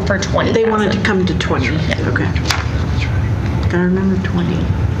asking for 20,000. They wanted to come to 20. Okay. Gotta remember 20.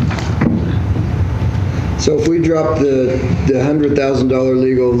 So if we drop the $100,000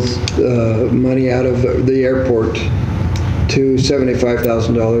 legal money out of the airport to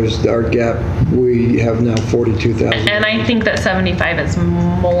 $75,000, our gap, we have now 42,000. And I think that 75 is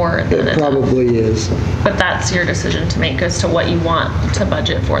more than It enough. probably is. But that's your decision to make as to what you want to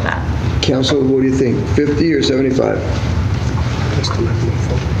budget for that. Council, what do you think, 50 or 75?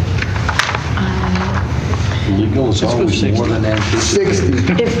 Legal is always more than anticipated.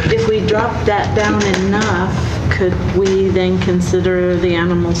 60. If we drop that down enough, could we then consider the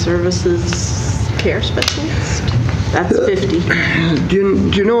animal services care specialist? That's 50.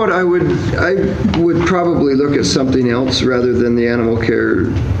 Do you know what I would probably look at something else rather than the animal care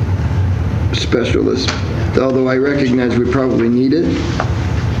specialist. Although I recognize we probably need it.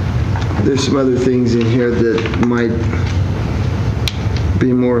 There's some other things in here that might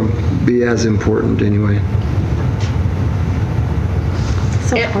be as important anyway.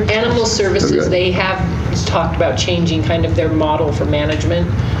 Animal services, Okay. they have talked about changing kind of their model for management.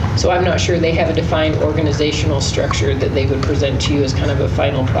 So I'm not sure they have a defined organizational structure that they would present to you as kind of a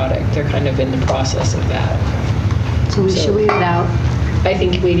final product. They're kind of in the process of that. So we should wait it out. I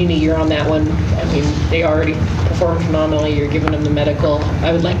think waiting a year on that one, I mean, they already performed phenomenally. You're giving them the medical.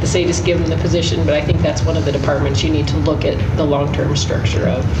 I would like to say just give them the position, but I think that's one of the departments you need to look at the long-term structure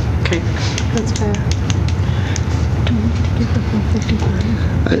of. Okay. That's fair.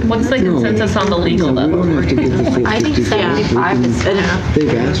 What's the consensus on the legal No, we level? don't have to give the full 55. I think 75 is enough.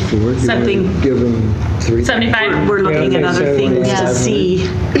 They've asked for it. You wanna Something- Give them 3. 75? We're looking at other things to Yeah. see,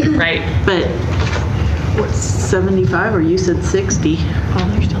 Right. but what's 75, or you said 60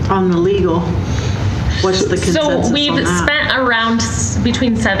 on the legal? What's the consensus So we've on that? spent around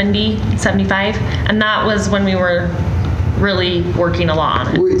between 70 and 75, and that was when we were really working a lot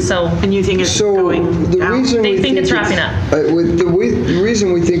on it. So And you think it's going the down? reason they we think it's wrapping up. The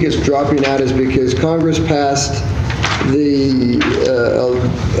reason we think it's dropping out is because Congress passed a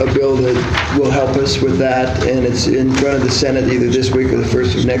bill that will help us with that, and it's in front of the Senate either this week or the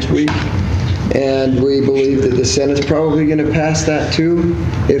first of next week. And we believe that the Senate's probably going to pass that too.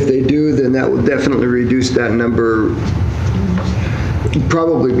 If they do, then that will definitely reduce that number,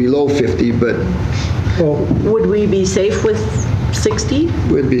 probably below 50, but Would we be safe with 60?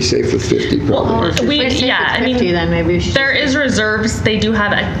 we'd be safe with 50 probably. If we're safe yeah, with I mean, 50, then maybe we should. There is reserves. They do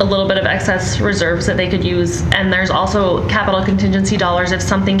have a little bit of excess reserves that they could use. And there's also capital contingency dollars if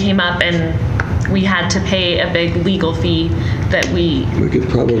something came up and we had to pay a big legal fee that we... We could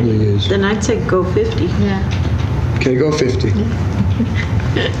probably use. Then I'd say go 50. Yeah. Okay, go 50.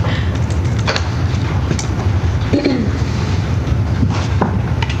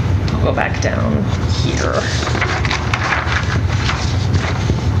 I'll go back down here.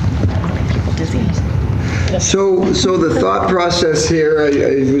 Make people dizzy. So the thought process here,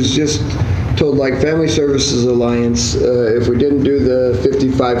 I was just told, like Family Services Alliance, if we didn't do the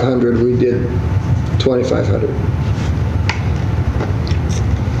 5,500, we did 2,500.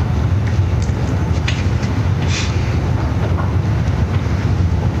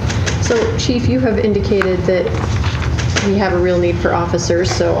 So, Chief, you have indicated that we have a real need for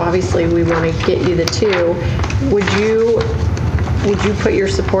officers, so obviously we want to get you the 2. Would you put your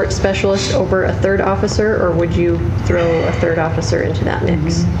support specialist over a 3rd officer, or would you throw a 3rd officer into that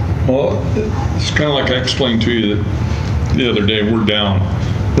mix? Well, it's kind of like I explained to you that the other day, we're down.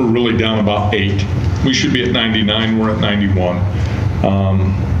 We're really down about 8. We should be at 99, we're at 91.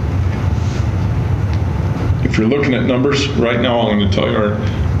 If you're looking at numbers, right now I'm going to tell you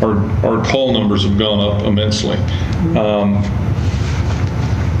our call numbers have gone up immensely.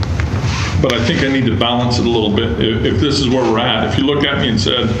 But I think I need to balance it a little bit. If this is where we're at, if you look at me and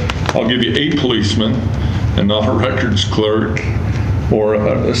said, I'll give you 8 policemen and not a records clerk or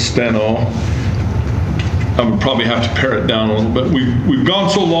a steno, I would probably have to pare it down a little bit. We've gone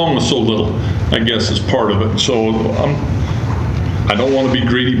so long with so little, I guess, is part of it. So I don't want to be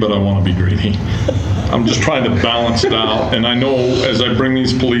greedy, but I want to be greedy. I'm just trying to balance it out. And I know as I bring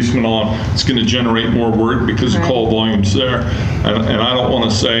these policemen on, it's going to generate more work because the call volume's there. And I don't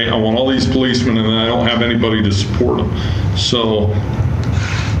want to say, I want all these policemen and I don't have anybody to support them. So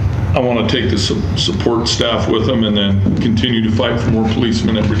I want to take the support staff with them and then continue to fight for more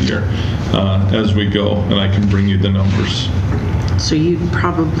policemen every year as we go. And I can bring you the numbers. So you'd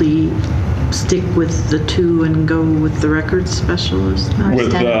probably stick with the 2 and go with the records specialist?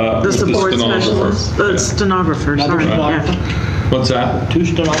 With the support specialist? The stenographer, sorry. Yeah. What's that? 2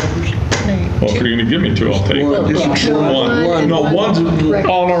 stenographers? Well, if you're going to give me 2, I'll take one. No, one's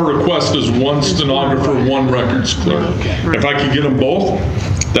on our request is 1 stenographer, 1 records clerk. If I could get them both,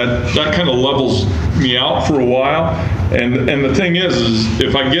 that kind of levels me out for a while. And the thing is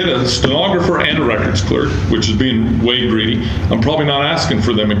if I get a stenographer and a records clerk, which is being way greedy, I'm probably not asking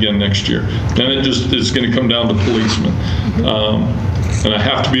for them again next year. Then it's going to come down to policemen. And I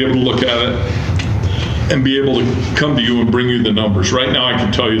have to be able to look at it and be able to come to you and bring you the numbers. Right now, I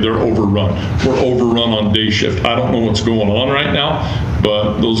can tell you they're overrun. We're overrun on day shift. I don't know what's going on right now,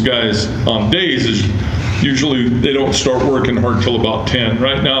 but those guys on days is usually they don't start working hard till about 10.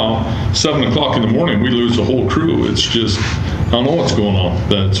 Right now, 7 o'clock in the morning, we lose the whole crew. It's just, I don't know what's going on,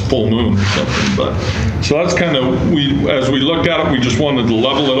 that it's full moon or something. But so that's kind of, as we looked at it, we just wanted to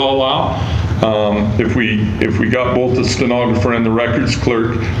level it all out. If we got both the stenographer and the records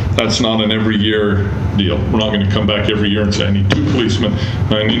clerk, that's not an every year deal. We're not going to come back every year and say, I need 2 policemen,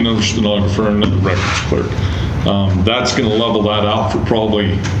 I need another stenographer and another records clerk. That's going to level that out for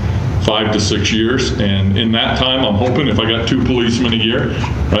probably 5 to 6 years. And in that time, I'm hoping if I got 2 policemen a year,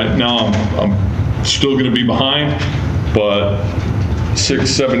 right now I'm still going to be behind, but 6,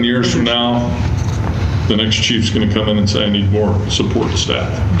 7 years from now, the next chief's going to come in and say, I need more support staff.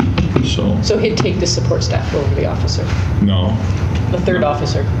 So he'd take the support staff over the officer, No. the 3rd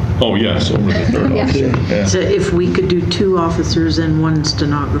officer. Oh, yes, over the 3rd officer. Yeah. So if we could do 2 officers and 1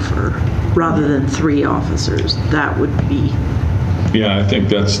 stenographer rather than 3 officers, that would be. Yeah, I think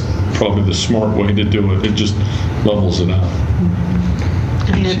that's probably the smart way to do it. It just levels it out.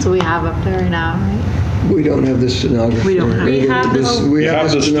 I think that's what we have up there right now, right? We don't have the stenographer. We don't have- We have the- We You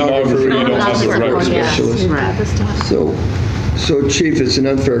have the stenographer, you don't have the record specialist. So Chief, it's an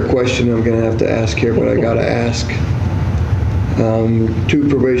unfair question I'm going to have to ask here, but I got to ask. 2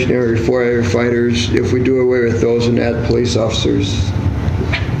 probationary firefighters, if we do away with those and add police officers,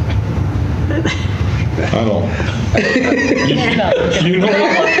 I don't. You know what?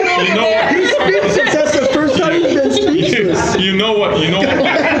 that's the first time you've been speechless. You know what?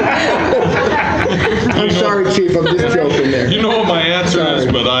 I'm sorry, Chief, I'm just joking there. You know what my answer is,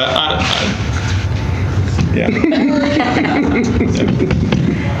 but yeah.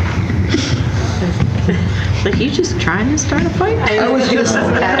 Like, you just trying to start a fight? I just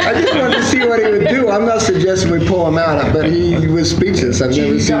wanted to see what he would do. I'm not suggesting we pull him out, but he was speechless. I've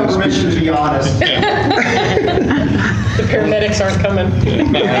never seen him speechless. to be honest. The paramedics aren't coming.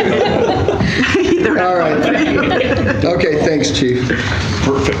 All right. Okay, thanks, Chief.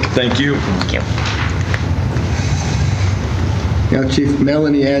 Perfect. Thank you. Thank you. Now, Chief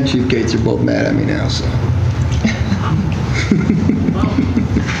Melanie and Chief Gates are both mad at me now, so.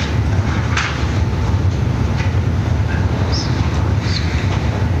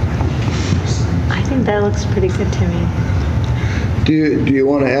 I think that looks pretty good to me. Do you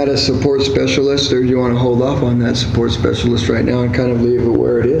want to add a support specialist, or do you want to hold off on that support specialist right now and kind of leave it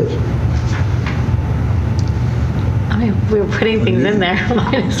where it is? I mean, we were putting things in there,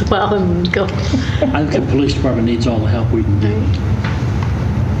 might as well and go. I think the police department needs all the help we can do.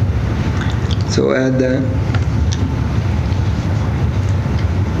 So add that.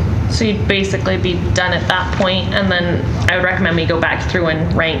 So you'd basically be done at that point, and then I would recommend we go back through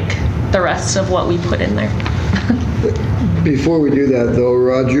and rank the rest of what we put in there. Before we do that, though,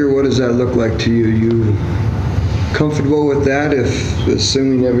 Roger, what does that look like to you? You comfortable with that, if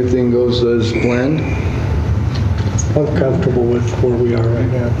assuming everything goes as planned? I'm comfortable with where we are right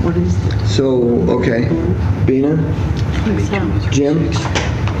now. What is this? So, okay. Bina? Jim?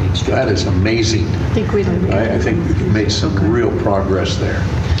 That is amazing. I think we don't. I think we've made some real progress there.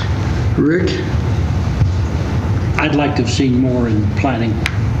 Rick? I'd like to have seen more in planning.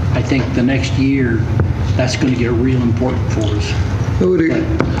 I think the next year, that's going to get real important for us.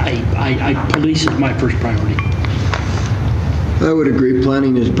 Police is my first priority. I would agree.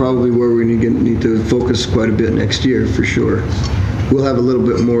 Planning is probably where we need to focus quite a bit next year, for sure. We'll have a little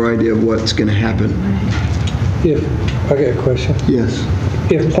bit more idea of what's going to happen. I got a question. Yes.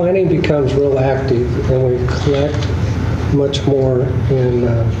 If planning becomes real active and we collect much more in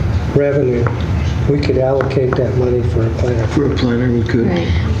revenue, we could allocate that money for a planner. For a planner, we could. Right.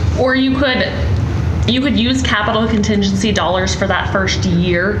 Or you could use capital contingency dollars for that first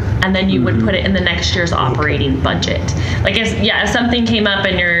year, and then you would put it in the next year's operating budget. Like if something came up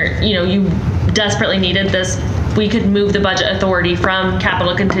and you desperately needed this, we could move the budget authority from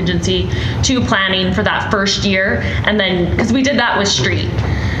capital contingency to planning for that first year, and then, because we did that with street.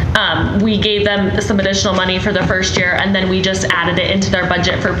 We gave them some additional money for the first year, and then we just added it into their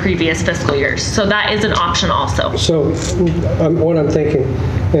budget for previous fiscal years. So that is an option also. So what I'm thinking,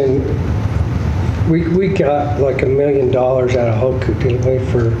 and we got like $1 million out of HOCU, didn't we,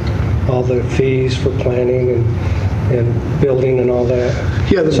 for all the fees for planning and building and all that?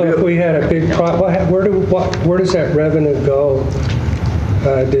 Yeah. So if we had a big where does that revenue go?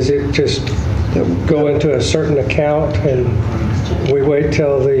 Does it just go into a certain account and we wait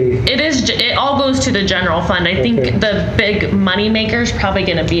till It all goes to the general fund. I think the big money maker is probably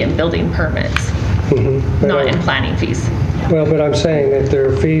going to be in building permits, not in planning fees. Well, but I'm saying that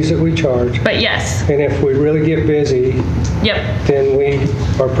there are fees that we charge. But yes. And if we really get busy, then we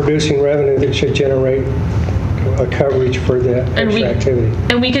are producing revenue that should generate a coverage for that extra activity.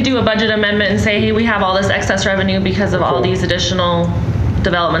 And we could do a budget amendment and say, hey, we have all this excess revenue because of all these additional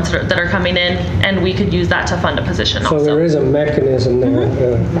developments that are coming in, and we could use that to fund a position also. So there is a mechanism there.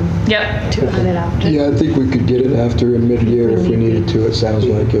 Yep. To fund it after. Yeah, I think we could get it after in mid-year if we needed to, it sounds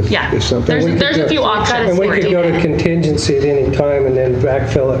like. If something. There's a few options. And we could go to contingency at any time and then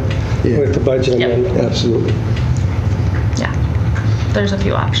backfill it with the budget amendment. Absolutely. Yeah, there's a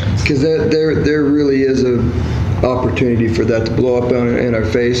few options. Because there really is a opportunity for that to blow up in our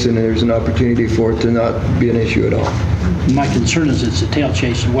face, and there's an opportunity for it to not be an issue at all. My concern is it's a tail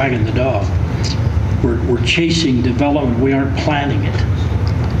chase and wagging the dog. We're chasing development, we aren't planning it.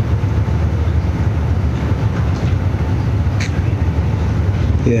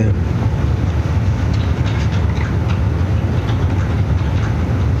 Yeah.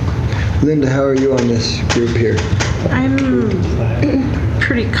 Linda, how are you on this group here? I'm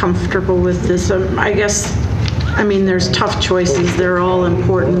pretty comfortable with this. I guess I mean, there's tough choices, they're all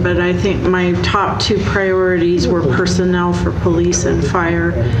important, but I think my top two priorities were personnel for police and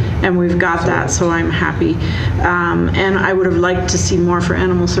fire, and we've got that, so I'm happy. And I would have liked to see more for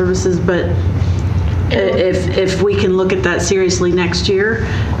animal services, but if we can look at that seriously next year,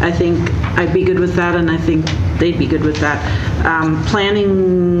 I think I'd be good with that, and I think they'd be good with that.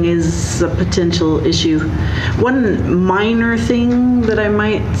 Planning is a potential issue. One minor thing that I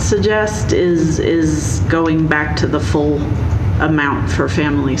might suggest is going back to the full amount for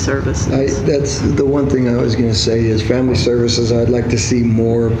family services. That's the one thing I was going to say is family services, I'd like to see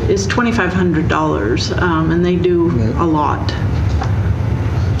more. It's $2,500, and they do a lot.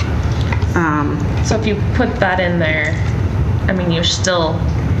 So if you put that in there, I mean, you're still...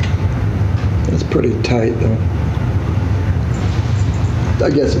 That's pretty tight, though. I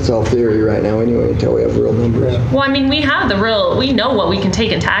guess it's all theory right now anyway, until we have real numbers. Well, I mean, we know what we can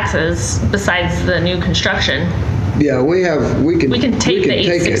take in taxes besides the new construction. Yeah, we can take the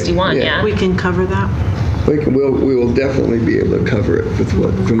 861, yeah. We can cover that. We will definitely be able to cover it with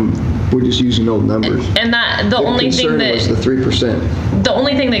we're just using old numbers. And the only thing that was the 3%. The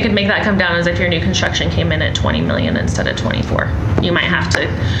only thing that could make that come down is if your new construction came in at 20 million instead of 24. You might have to,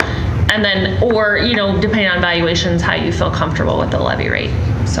 and then, or, you know, depending on valuations, how you feel comfortable with the levy rate.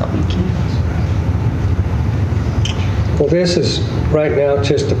 So. Well, this is right now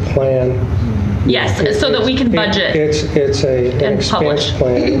just a plan. Yes, so that we can budget. It's an expense publish.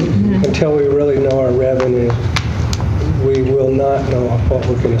 plan. Until we really know our revenue, we will not know what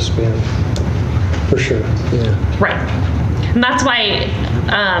we're going to spend, for sure. Yeah. Right. And that's why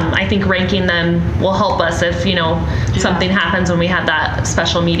I think ranking them will help us if, you know, something happens when we have that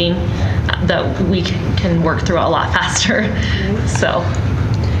special meeting, that we can work through it a lot faster. So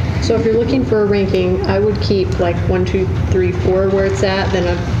if you're looking for a ranking, I would keep like 1, 2, 3, 4 where it's at, then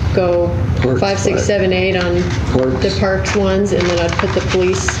I'd go Parks, 5, 6, 7, 8 on the parks ones, and then I'd put the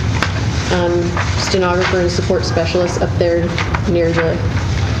police stenographer and support specialist up there near the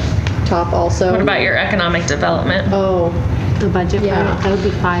top also. What about your economic development? Oh, the budget, yeah. That would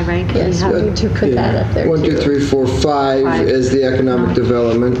be 5, right? Yes, we need to put that up there 1, 2, 3, 4, 5 is the economic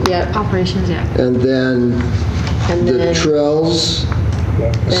development. Yep. Operations, yeah. And then the trails,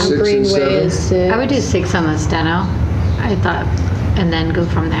 6 and Greenway 7. is 6. I would do 6 on the steno, I thought, and then go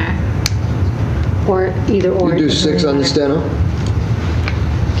from there. Or either or. You do 6 on the steno?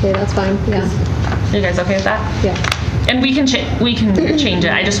 Okay, that's fine, yeah. You guys okay with that? Yeah. And we can change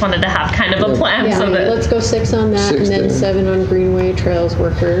it. I just wanted to have kind of a plan Yeah, so that. let's go 6 on that, 6 and then there. 7 on Greenway Trails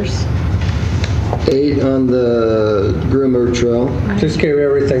workers. 8 on the Groomer Trail. Just give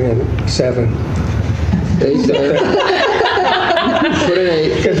everything in 7. 8 there. Put an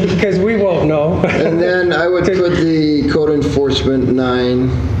 8. Because we won't know. And then I would put the code enforcement 9,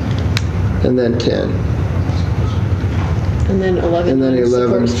 and then 10. And then 11 And then on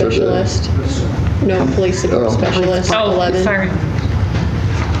 11 support for the- specialist. No, police support specialist, Oh, 11. sorry.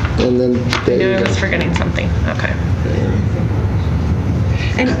 And then I there knew you I go. was forgetting something. Okay.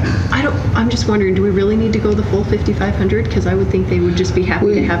 And I'm just wondering, do we really need to go the full 5,500? Because I would think they would just be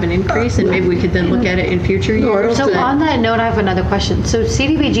happy to have an increase, and maybe we could then look at it in future years. So on that note, I have another question. So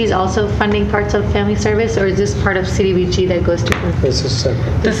CDBG is also funding parts of family service, or is this part of CDBG that goes to? This is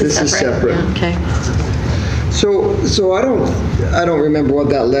separate. This is separate. Yeah, okay. So I don't remember what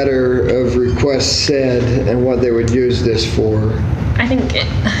that letter of request said and what they would use this for. I think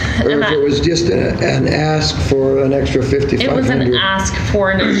Or if it was just an ask for an extra 5,500. it was an ask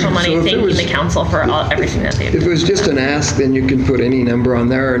for additional money, So if it thanking was- the council for everything that they've If it was just an ask, then you can put any number on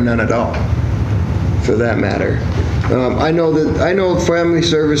there or none at all, for that matter. I know Family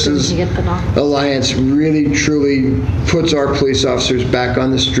Services Did you get the doc? Alliance really truly puts our police officers back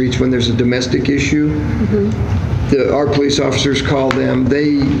on the streets when there's a domestic issue. Our police officers call them,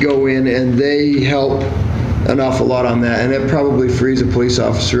 they go in and they help an awful lot on that, and it probably frees a police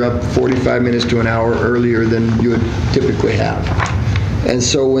officer up 45 minutes to an hour earlier than you would typically have. And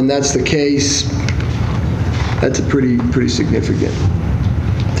so when that's the case, that's a pretty significant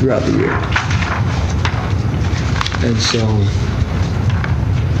throughout the year. And so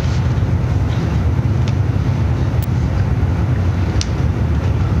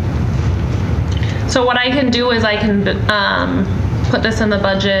So what I can do is I can put this in the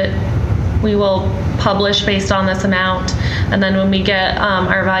budget. We will publish based on this amount, and then when we get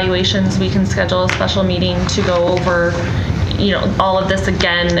our evaluations, we can schedule a special meeting to go over, you know, all of this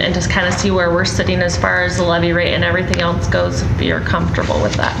again and just kind of see where we're sitting as far as the levy rate and everything else goes, if you're comfortable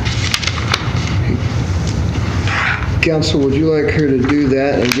with that. Council, would you like her to do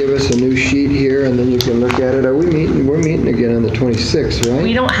that and give us a new sheet here, and then you can look at it? Are we meeting? We're meeting again on the 26th, right?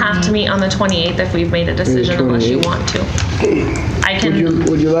 We don't have to meet on the 28th if we've made a decision unless you want to. I can.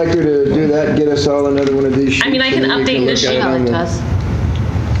 Would you like her to do that and get us all another one of these sheets? I mean, I can and then we update the look sheet. at it on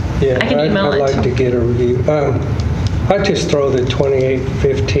the- Yeah, I can email I'd it. like to get a review. I'd just throw the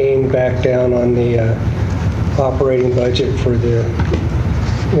 2815 back down on the operating budget for the,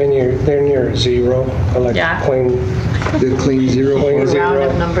 they're near zero. I like Yeah. to clean. The clean zero. Clean Round zero.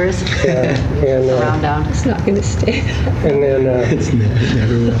 of numbers. Yeah, and, Round down. It's not going to stay. and then,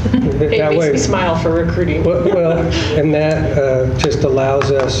 It that makes way, me smile for recruiting. well, and that just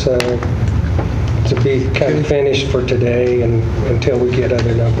allows us to be kind of finished for today and until we get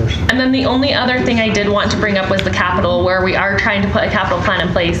other numbers. And then the only other thing I did want to bring up was the capital, where we are trying to put a capital plan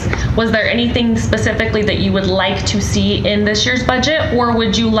in place. Was there anything specifically that you would like to see in this year's budget, or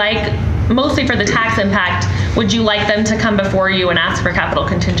would you like, mostly for the tax impact, would you like them to come before you and ask for capital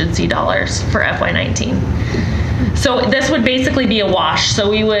contingency dollars for FY19? So this would basically be a wash. So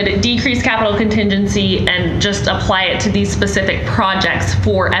we would decrease capital contingency and just apply it to these specific projects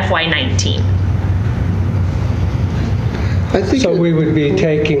for FY19. I think So we would be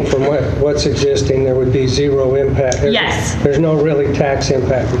taking from what's existing, there would be zero impact. Yes. There's no really tax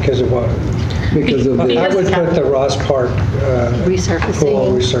impact because of what? because of I the, would put the Ross Park Resurfacing.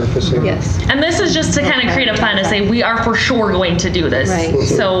 pool resurfacing. Yes. And this is just to kind of create a plan to say, we are for sure going to do this. Right.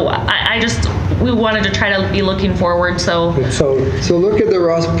 So we wanted to try to be looking forward, so. so look at put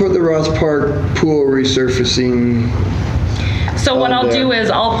the Ross Park pool resurfacing. So what on I'll do there. is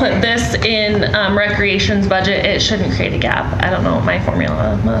I'll put this in recreation's budget. It shouldn't create a gap. I don't know, my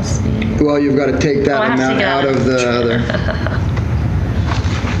formula must be. Well, you've got to take that Oh, I have to amount take it out out. of the other.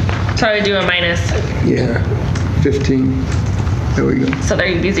 So I would do a minus, Yeah, 15. There we go. so there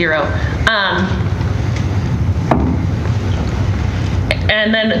you'd be zero.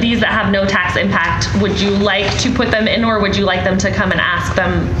 And then these that have no tax impact, would you like to put them in, or would you like them to come and ask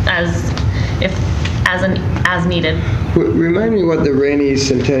them as needed? Remind me what the Rainy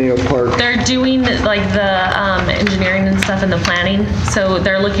Centennial Park. They're doing like the engineering and stuff and the planning, so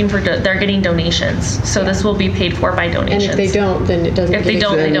they're looking for, they're getting donations. So this will be paid for by And donations. if they don't, then it doesn't. If they get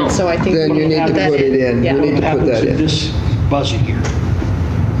don't, they accepted. don't. So I think Then you we'll need have to that put it in. Yeah. You need to put that in. This budget year,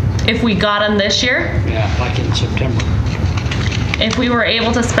 If we got them this year, yeah, like in September. if we were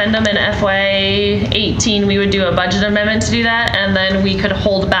able to spend them in FY18, we would do a budget amendment to do that, and then we could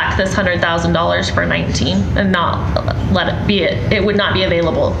hold back this $100,000 for 19 and not let it be, it would not be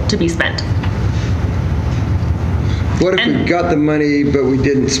available to be spent. What if we And- got the money, but we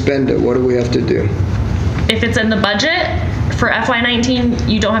didn't spend it? What do we have to do? If it's in the budget for FY19,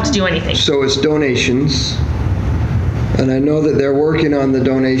 you don't have to do anything. So it's donations. And I know that they're working on the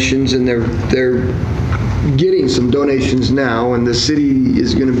donations, and they're getting some donations now, and the city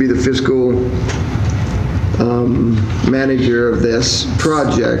is going to be the fiscal manager of this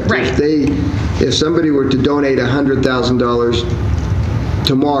project. Right. If somebody were to donate $100,000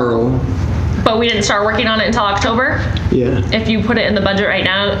 tomorrow, But we didn't start working on it until October. yeah, If you put it in the budget right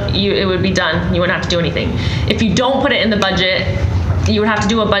now, it would be done. You wouldn't have to do anything. If you don't put it in the budget, you would have to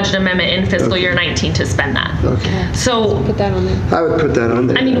do a budget amendment in fiscal year 19 to spend that. okay. So, Put that on there. I would put that on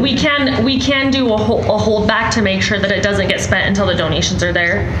there. I mean, we can do a holdback to make sure that it doesn't get spent until the donations are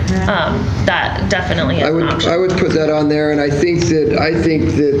there. That definitely is I an would option. put that on there, and I think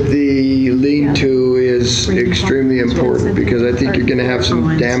that the lean-to is extremely important, because I think you're gonna have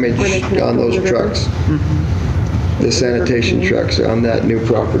some damage on those trucks. The sanitation trucks on that new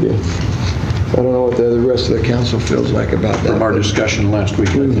property. I don't know what the rest of the council feels like about that. From our discussion last week,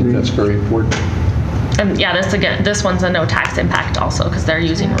 I think that's very important. And yeah, this one's a no tax impact also, because they're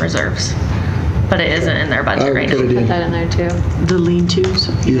using reserves. But it isn't in their I budget would right put now. it Put in. that in there too. The lean-tos.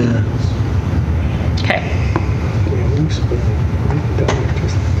 Yeah. Okay.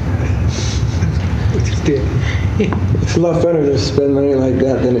 It's a lot funner to spend money like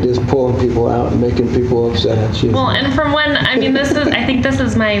that than it is pulling people out and making people upset at you. Well, and from when, I mean, I think this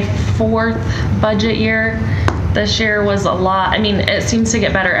is my 4th budget year. This year was a lot. I mean, it seems to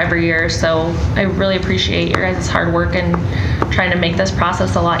get better every year, so I really appreciate your guys' hard work and trying to make this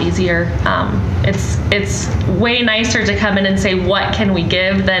process a lot easier. It's way nicer to come in and say, what can we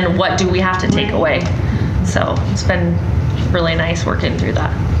give, than what do we have to take away? So it's been really nice working through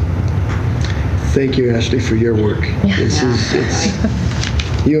that. Thank you, Ashley, for your work. It's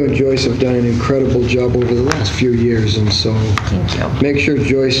You and Joyce have done an incredible job over the last few years, and so Thank you. make sure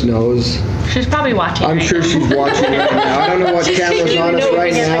Joyce knows. She's probably watching. I'm right sure now. she's watching right now. I don't know what camera's on us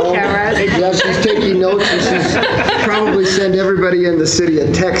right now. Yeah, she's taking notes, and she's probably sent everybody in the city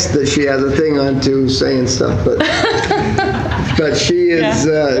a text that she has a thing on to saying stuff, but she is,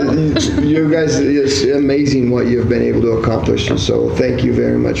 you guys, it's amazing what you've been able to accomplish, and so thank you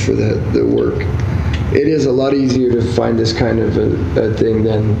very much for the work. It is a lot easier to find this kind of a thing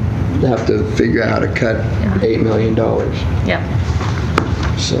than have to figure out how to cut $8 million.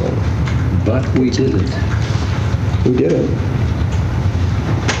 Yep. So. But we did it. We did it.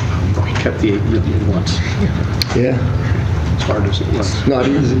 We kept the 8 million once. Yeah. As hard as it was. It's not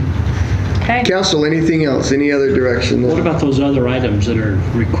easy. Okay. Council, anything else? Any other direction? What about those other items that are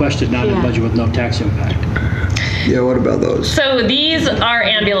requested not in the budget with no tax impact? Yeah, what about those? So these are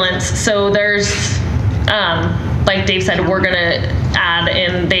ambulance. So there's, like Dave said, we're gonna add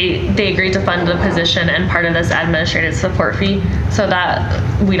in, they agreed to fund the position and part of this administrative support fee, so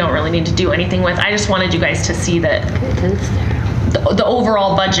that we don't really need to do anything with. I just wanted you guys to see that the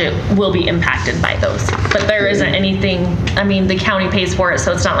overall budget will be impacted by those. But there isn't anything, I mean, the county pays for it,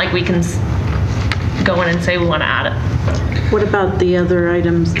 so it's not like we can go in and say we want to add it. What about the other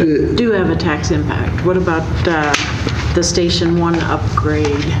items that do have a tax impact? What about the Station 1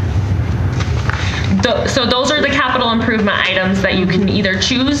 upgrade? So those are the capital improvement items that you can either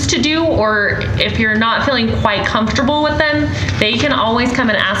choose to do, or if you're not feeling quite comfortable with them, they can always come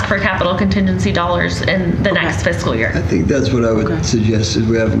and ask for capital contingency dollars in the next fiscal year. I think that's what I would suggest, is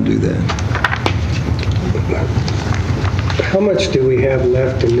we have them do that. How much do we have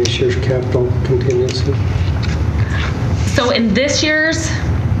left in this year's capital contingency? So in this year's,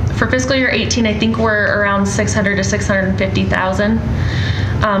 for fiscal year 18, I think we're around 600 to 650,000.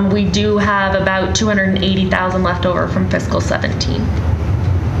 We do have about 280,000 left over from fiscal 17.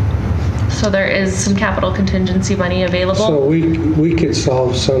 So there is some capital contingency money available. So we could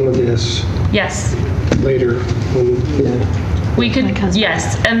solve some of this Yes. later. We could,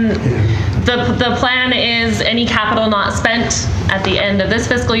 yes. And the plan is any capital not spent at the end of this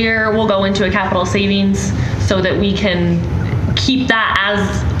fiscal year will go into a capital savings so that we can keep that as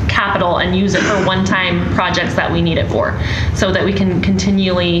capital and use it for one-time projects that we need it for, so that we can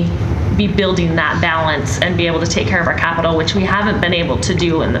continually be building that balance and be able to take care of our capital, which we haven't been able to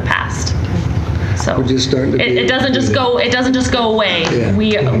do in the past. So We're just starting to it doesn't just go away. Yeah.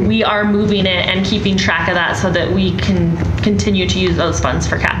 We are moving it and keeping track of that so that we can continue to use those funds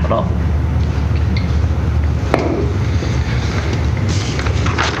for capital.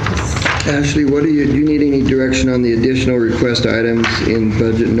 Ashley, what do you need any direction on the additional request items in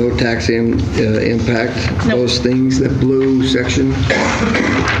budget, no tax impact? Nope. Those things, that blue section?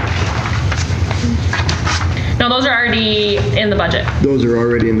 No, those are already in the budget. Those are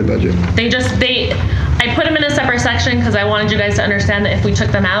already in the budget. I put them in a separate section because I wanted you guys to understand that if we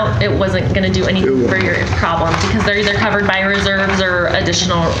took them out, it wasn't going to do anything for your problem, because they're either covered by reserves or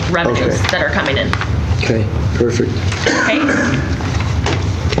additional revenues that are coming in. Okay, perfect. Okay.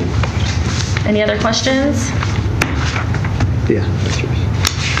 Any other questions? Yeah, that's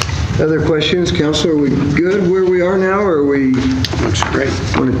yours. Other questions? Council, are we good where we are now, or are we... Looks great.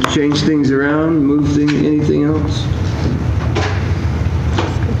 Want to change things around, move things, anything else?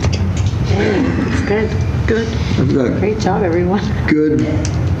 It's good. Good. I've got Great job, everyone. good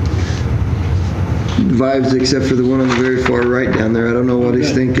vibes, except for the one on the very far right down there. I don't know what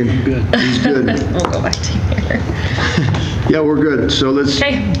he's thinking. Good. He's good. We'll go back to here. Yeah, we're good. So let's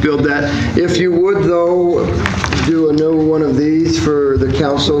build that. If you would, though, do a new one of these for the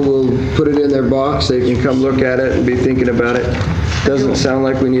council. We'll put it in their box. They can come look at it and be thinking about it. Doesn't sound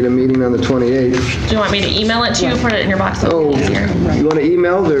like we need a meeting on the 28th. Do you want me to email it to you? Put it in your box. So Oh, it's easier. you want to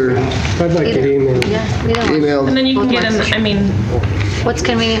email or I'd like to email. Yeah, either one. email? And then you can Both get in. works. I mean, What's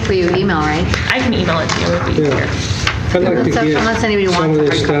convenient for you? Email, right? I can email it to you. It'd be Yeah. easier. I'd like to Unless anybody get some wants of a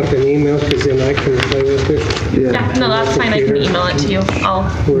this hard stuff in email, because then I can play with it. Yeah, no, that's fine. I can email it to you.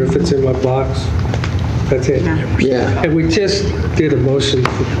 Or if it's in my box, that's it. Yeah. And we just did a motion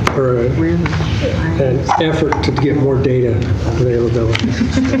for an effort to get more data availability.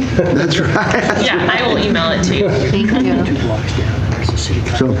 That's right. Yeah, I will email it to you. Thank you. 2 blocks down, there's a city.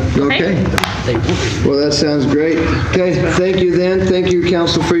 So, okay. Well, that sounds great. Okay, thank you then. Thank you,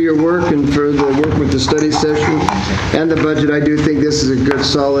 council, for your work and for the work with the study session and the budget. I do think this is a good,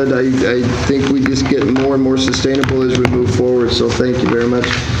 solid, I think we just get more and more sustainable as we move forward. So thank you very much.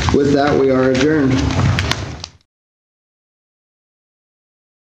 With that, we are adjourned.